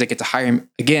it, which means I get to hire him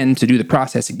again to do the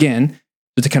process again.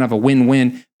 It's a kind of a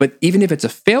win-win. But even if it's a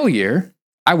failure,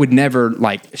 I would never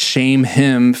like shame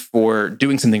him for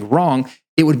doing something wrong.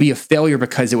 It would be a failure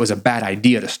because it was a bad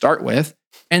idea to start with.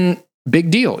 And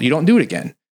big deal, you don't do it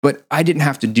again. But I didn't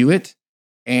have to do it.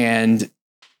 And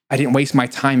I didn't waste my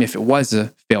time if it was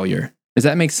a failure. Does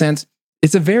that make sense?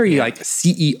 It's a very like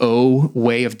CEO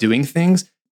way of doing things.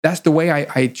 That's the way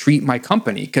I treat my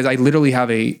company because I literally have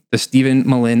the Stephen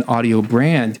Melin audio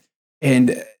brand.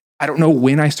 And I don't know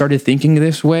when I started thinking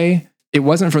this way. It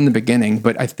wasn't from the beginning,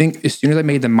 but I think as soon as I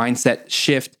made the mindset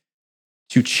shift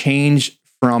to change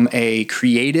from a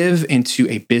creative into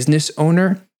a business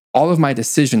owner, all of my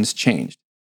decisions changed.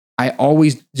 I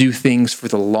always do things for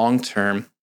the long term.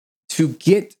 To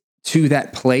get to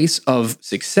that place of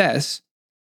success,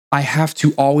 I have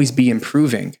to always be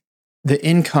improving. The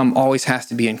income always has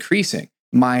to be increasing.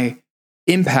 My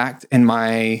impact and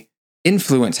my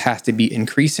influence has to be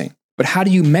increasing. But how do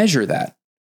you measure that?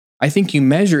 I think you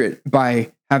measure it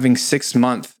by having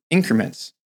 6-month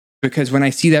increments. Because when I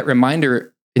see that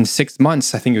reminder in 6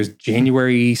 months, I think it was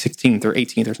January 16th or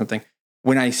 18th or something,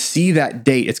 when I see that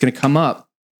date, it's going to come up.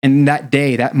 And that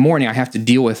day, that morning, I have to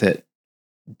deal with it.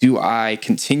 Do I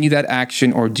continue that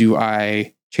action or do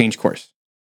I change course?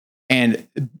 And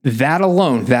that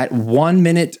alone, that 1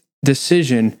 minute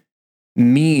decision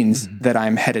means that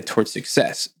I'm headed towards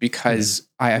success because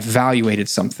I evaluated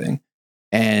something.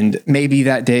 And maybe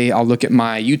that day I'll look at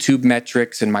my YouTube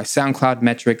metrics and my SoundCloud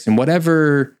metrics and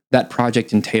whatever that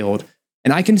project entailed.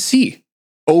 And I can see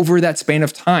over that span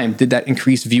of time, did that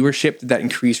increase viewership? Did that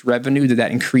increase revenue? Did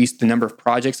that increase the number of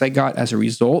projects I got as a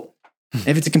result? And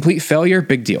if it's a complete failure,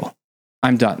 big deal.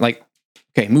 I'm done. Like,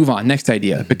 okay, move on. Next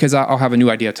idea, because I'll have a new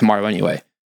idea tomorrow anyway.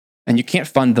 And you can't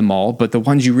fund them all, but the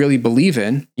ones you really believe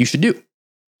in, you should do.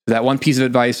 That one piece of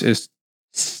advice is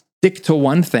stick to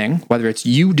one thing, whether it's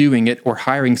you doing it or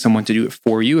hiring someone to do it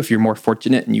for you. If you're more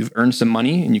fortunate and you've earned some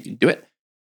money and you can do it,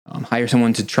 hire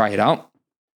someone to try it out.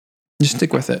 Just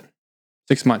stick with it.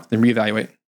 6 months, then reevaluate.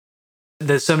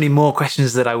 There's so many more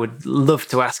questions that I would love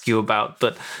to ask you about,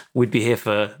 but we'd be here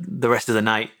for the rest of the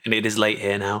night, and it is late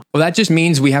here now. Well, that just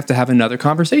means we have to have another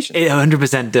conversation. It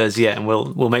 100% does, yeah, and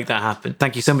we'll make that happen.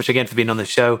 Thank you so much again for being on the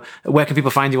show. Where can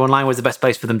people find you online? Where's the best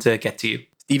place for them to get to you?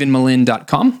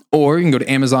 StephenMelin.com, or you can go to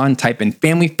Amazon, type in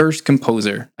Family First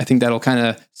Composer. I think that'll kind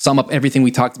of sum up everything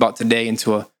we talked about today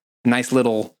into a nice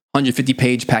little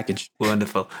 150-page package.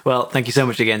 Wonderful. Well, thank you so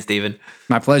much again, Stephen.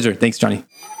 My pleasure. Thanks, Johnny.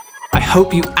 I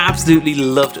hope you absolutely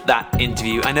loved that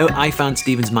interview. I know I found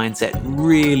Stephen's mindset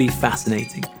really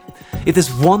fascinating. If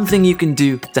there's one thing you can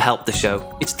do to help the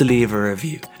show, it's to leave a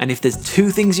review. And if there's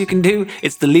 2 things you can do,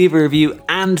 it's to leave a review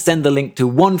and send the link to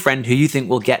one friend who you think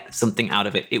will get something out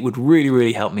of it. It would really,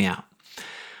 really help me out.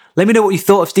 Let me know what you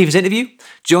thought of Stephen's interview.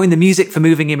 Join the Music for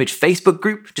Moving Image Facebook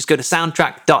group. Just go to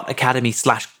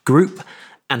soundtrack.academy/group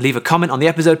and leave a comment on the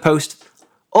episode post,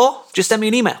 or just send me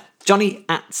an email.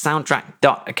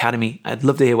 Johnny@soundtrack.academy. I'd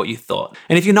love to hear what you thought.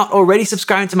 And if you're not already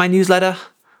subscribing to my newsletter,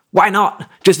 why not?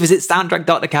 Just visit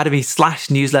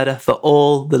soundtrack.academy/newsletter for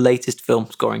all the latest film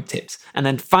scoring tips. And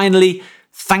then finally,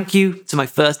 thank you to my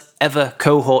first ever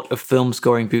cohort of film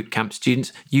scoring bootcamp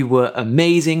students. You were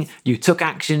amazing. You took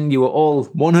action. You were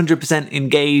all 100%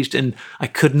 engaged. And I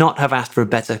could not have asked for a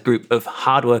better group of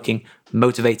hardworking,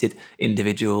 motivated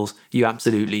individuals. You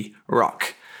absolutely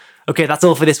rock. Okay, that's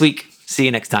all for this week. See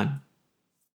you next time.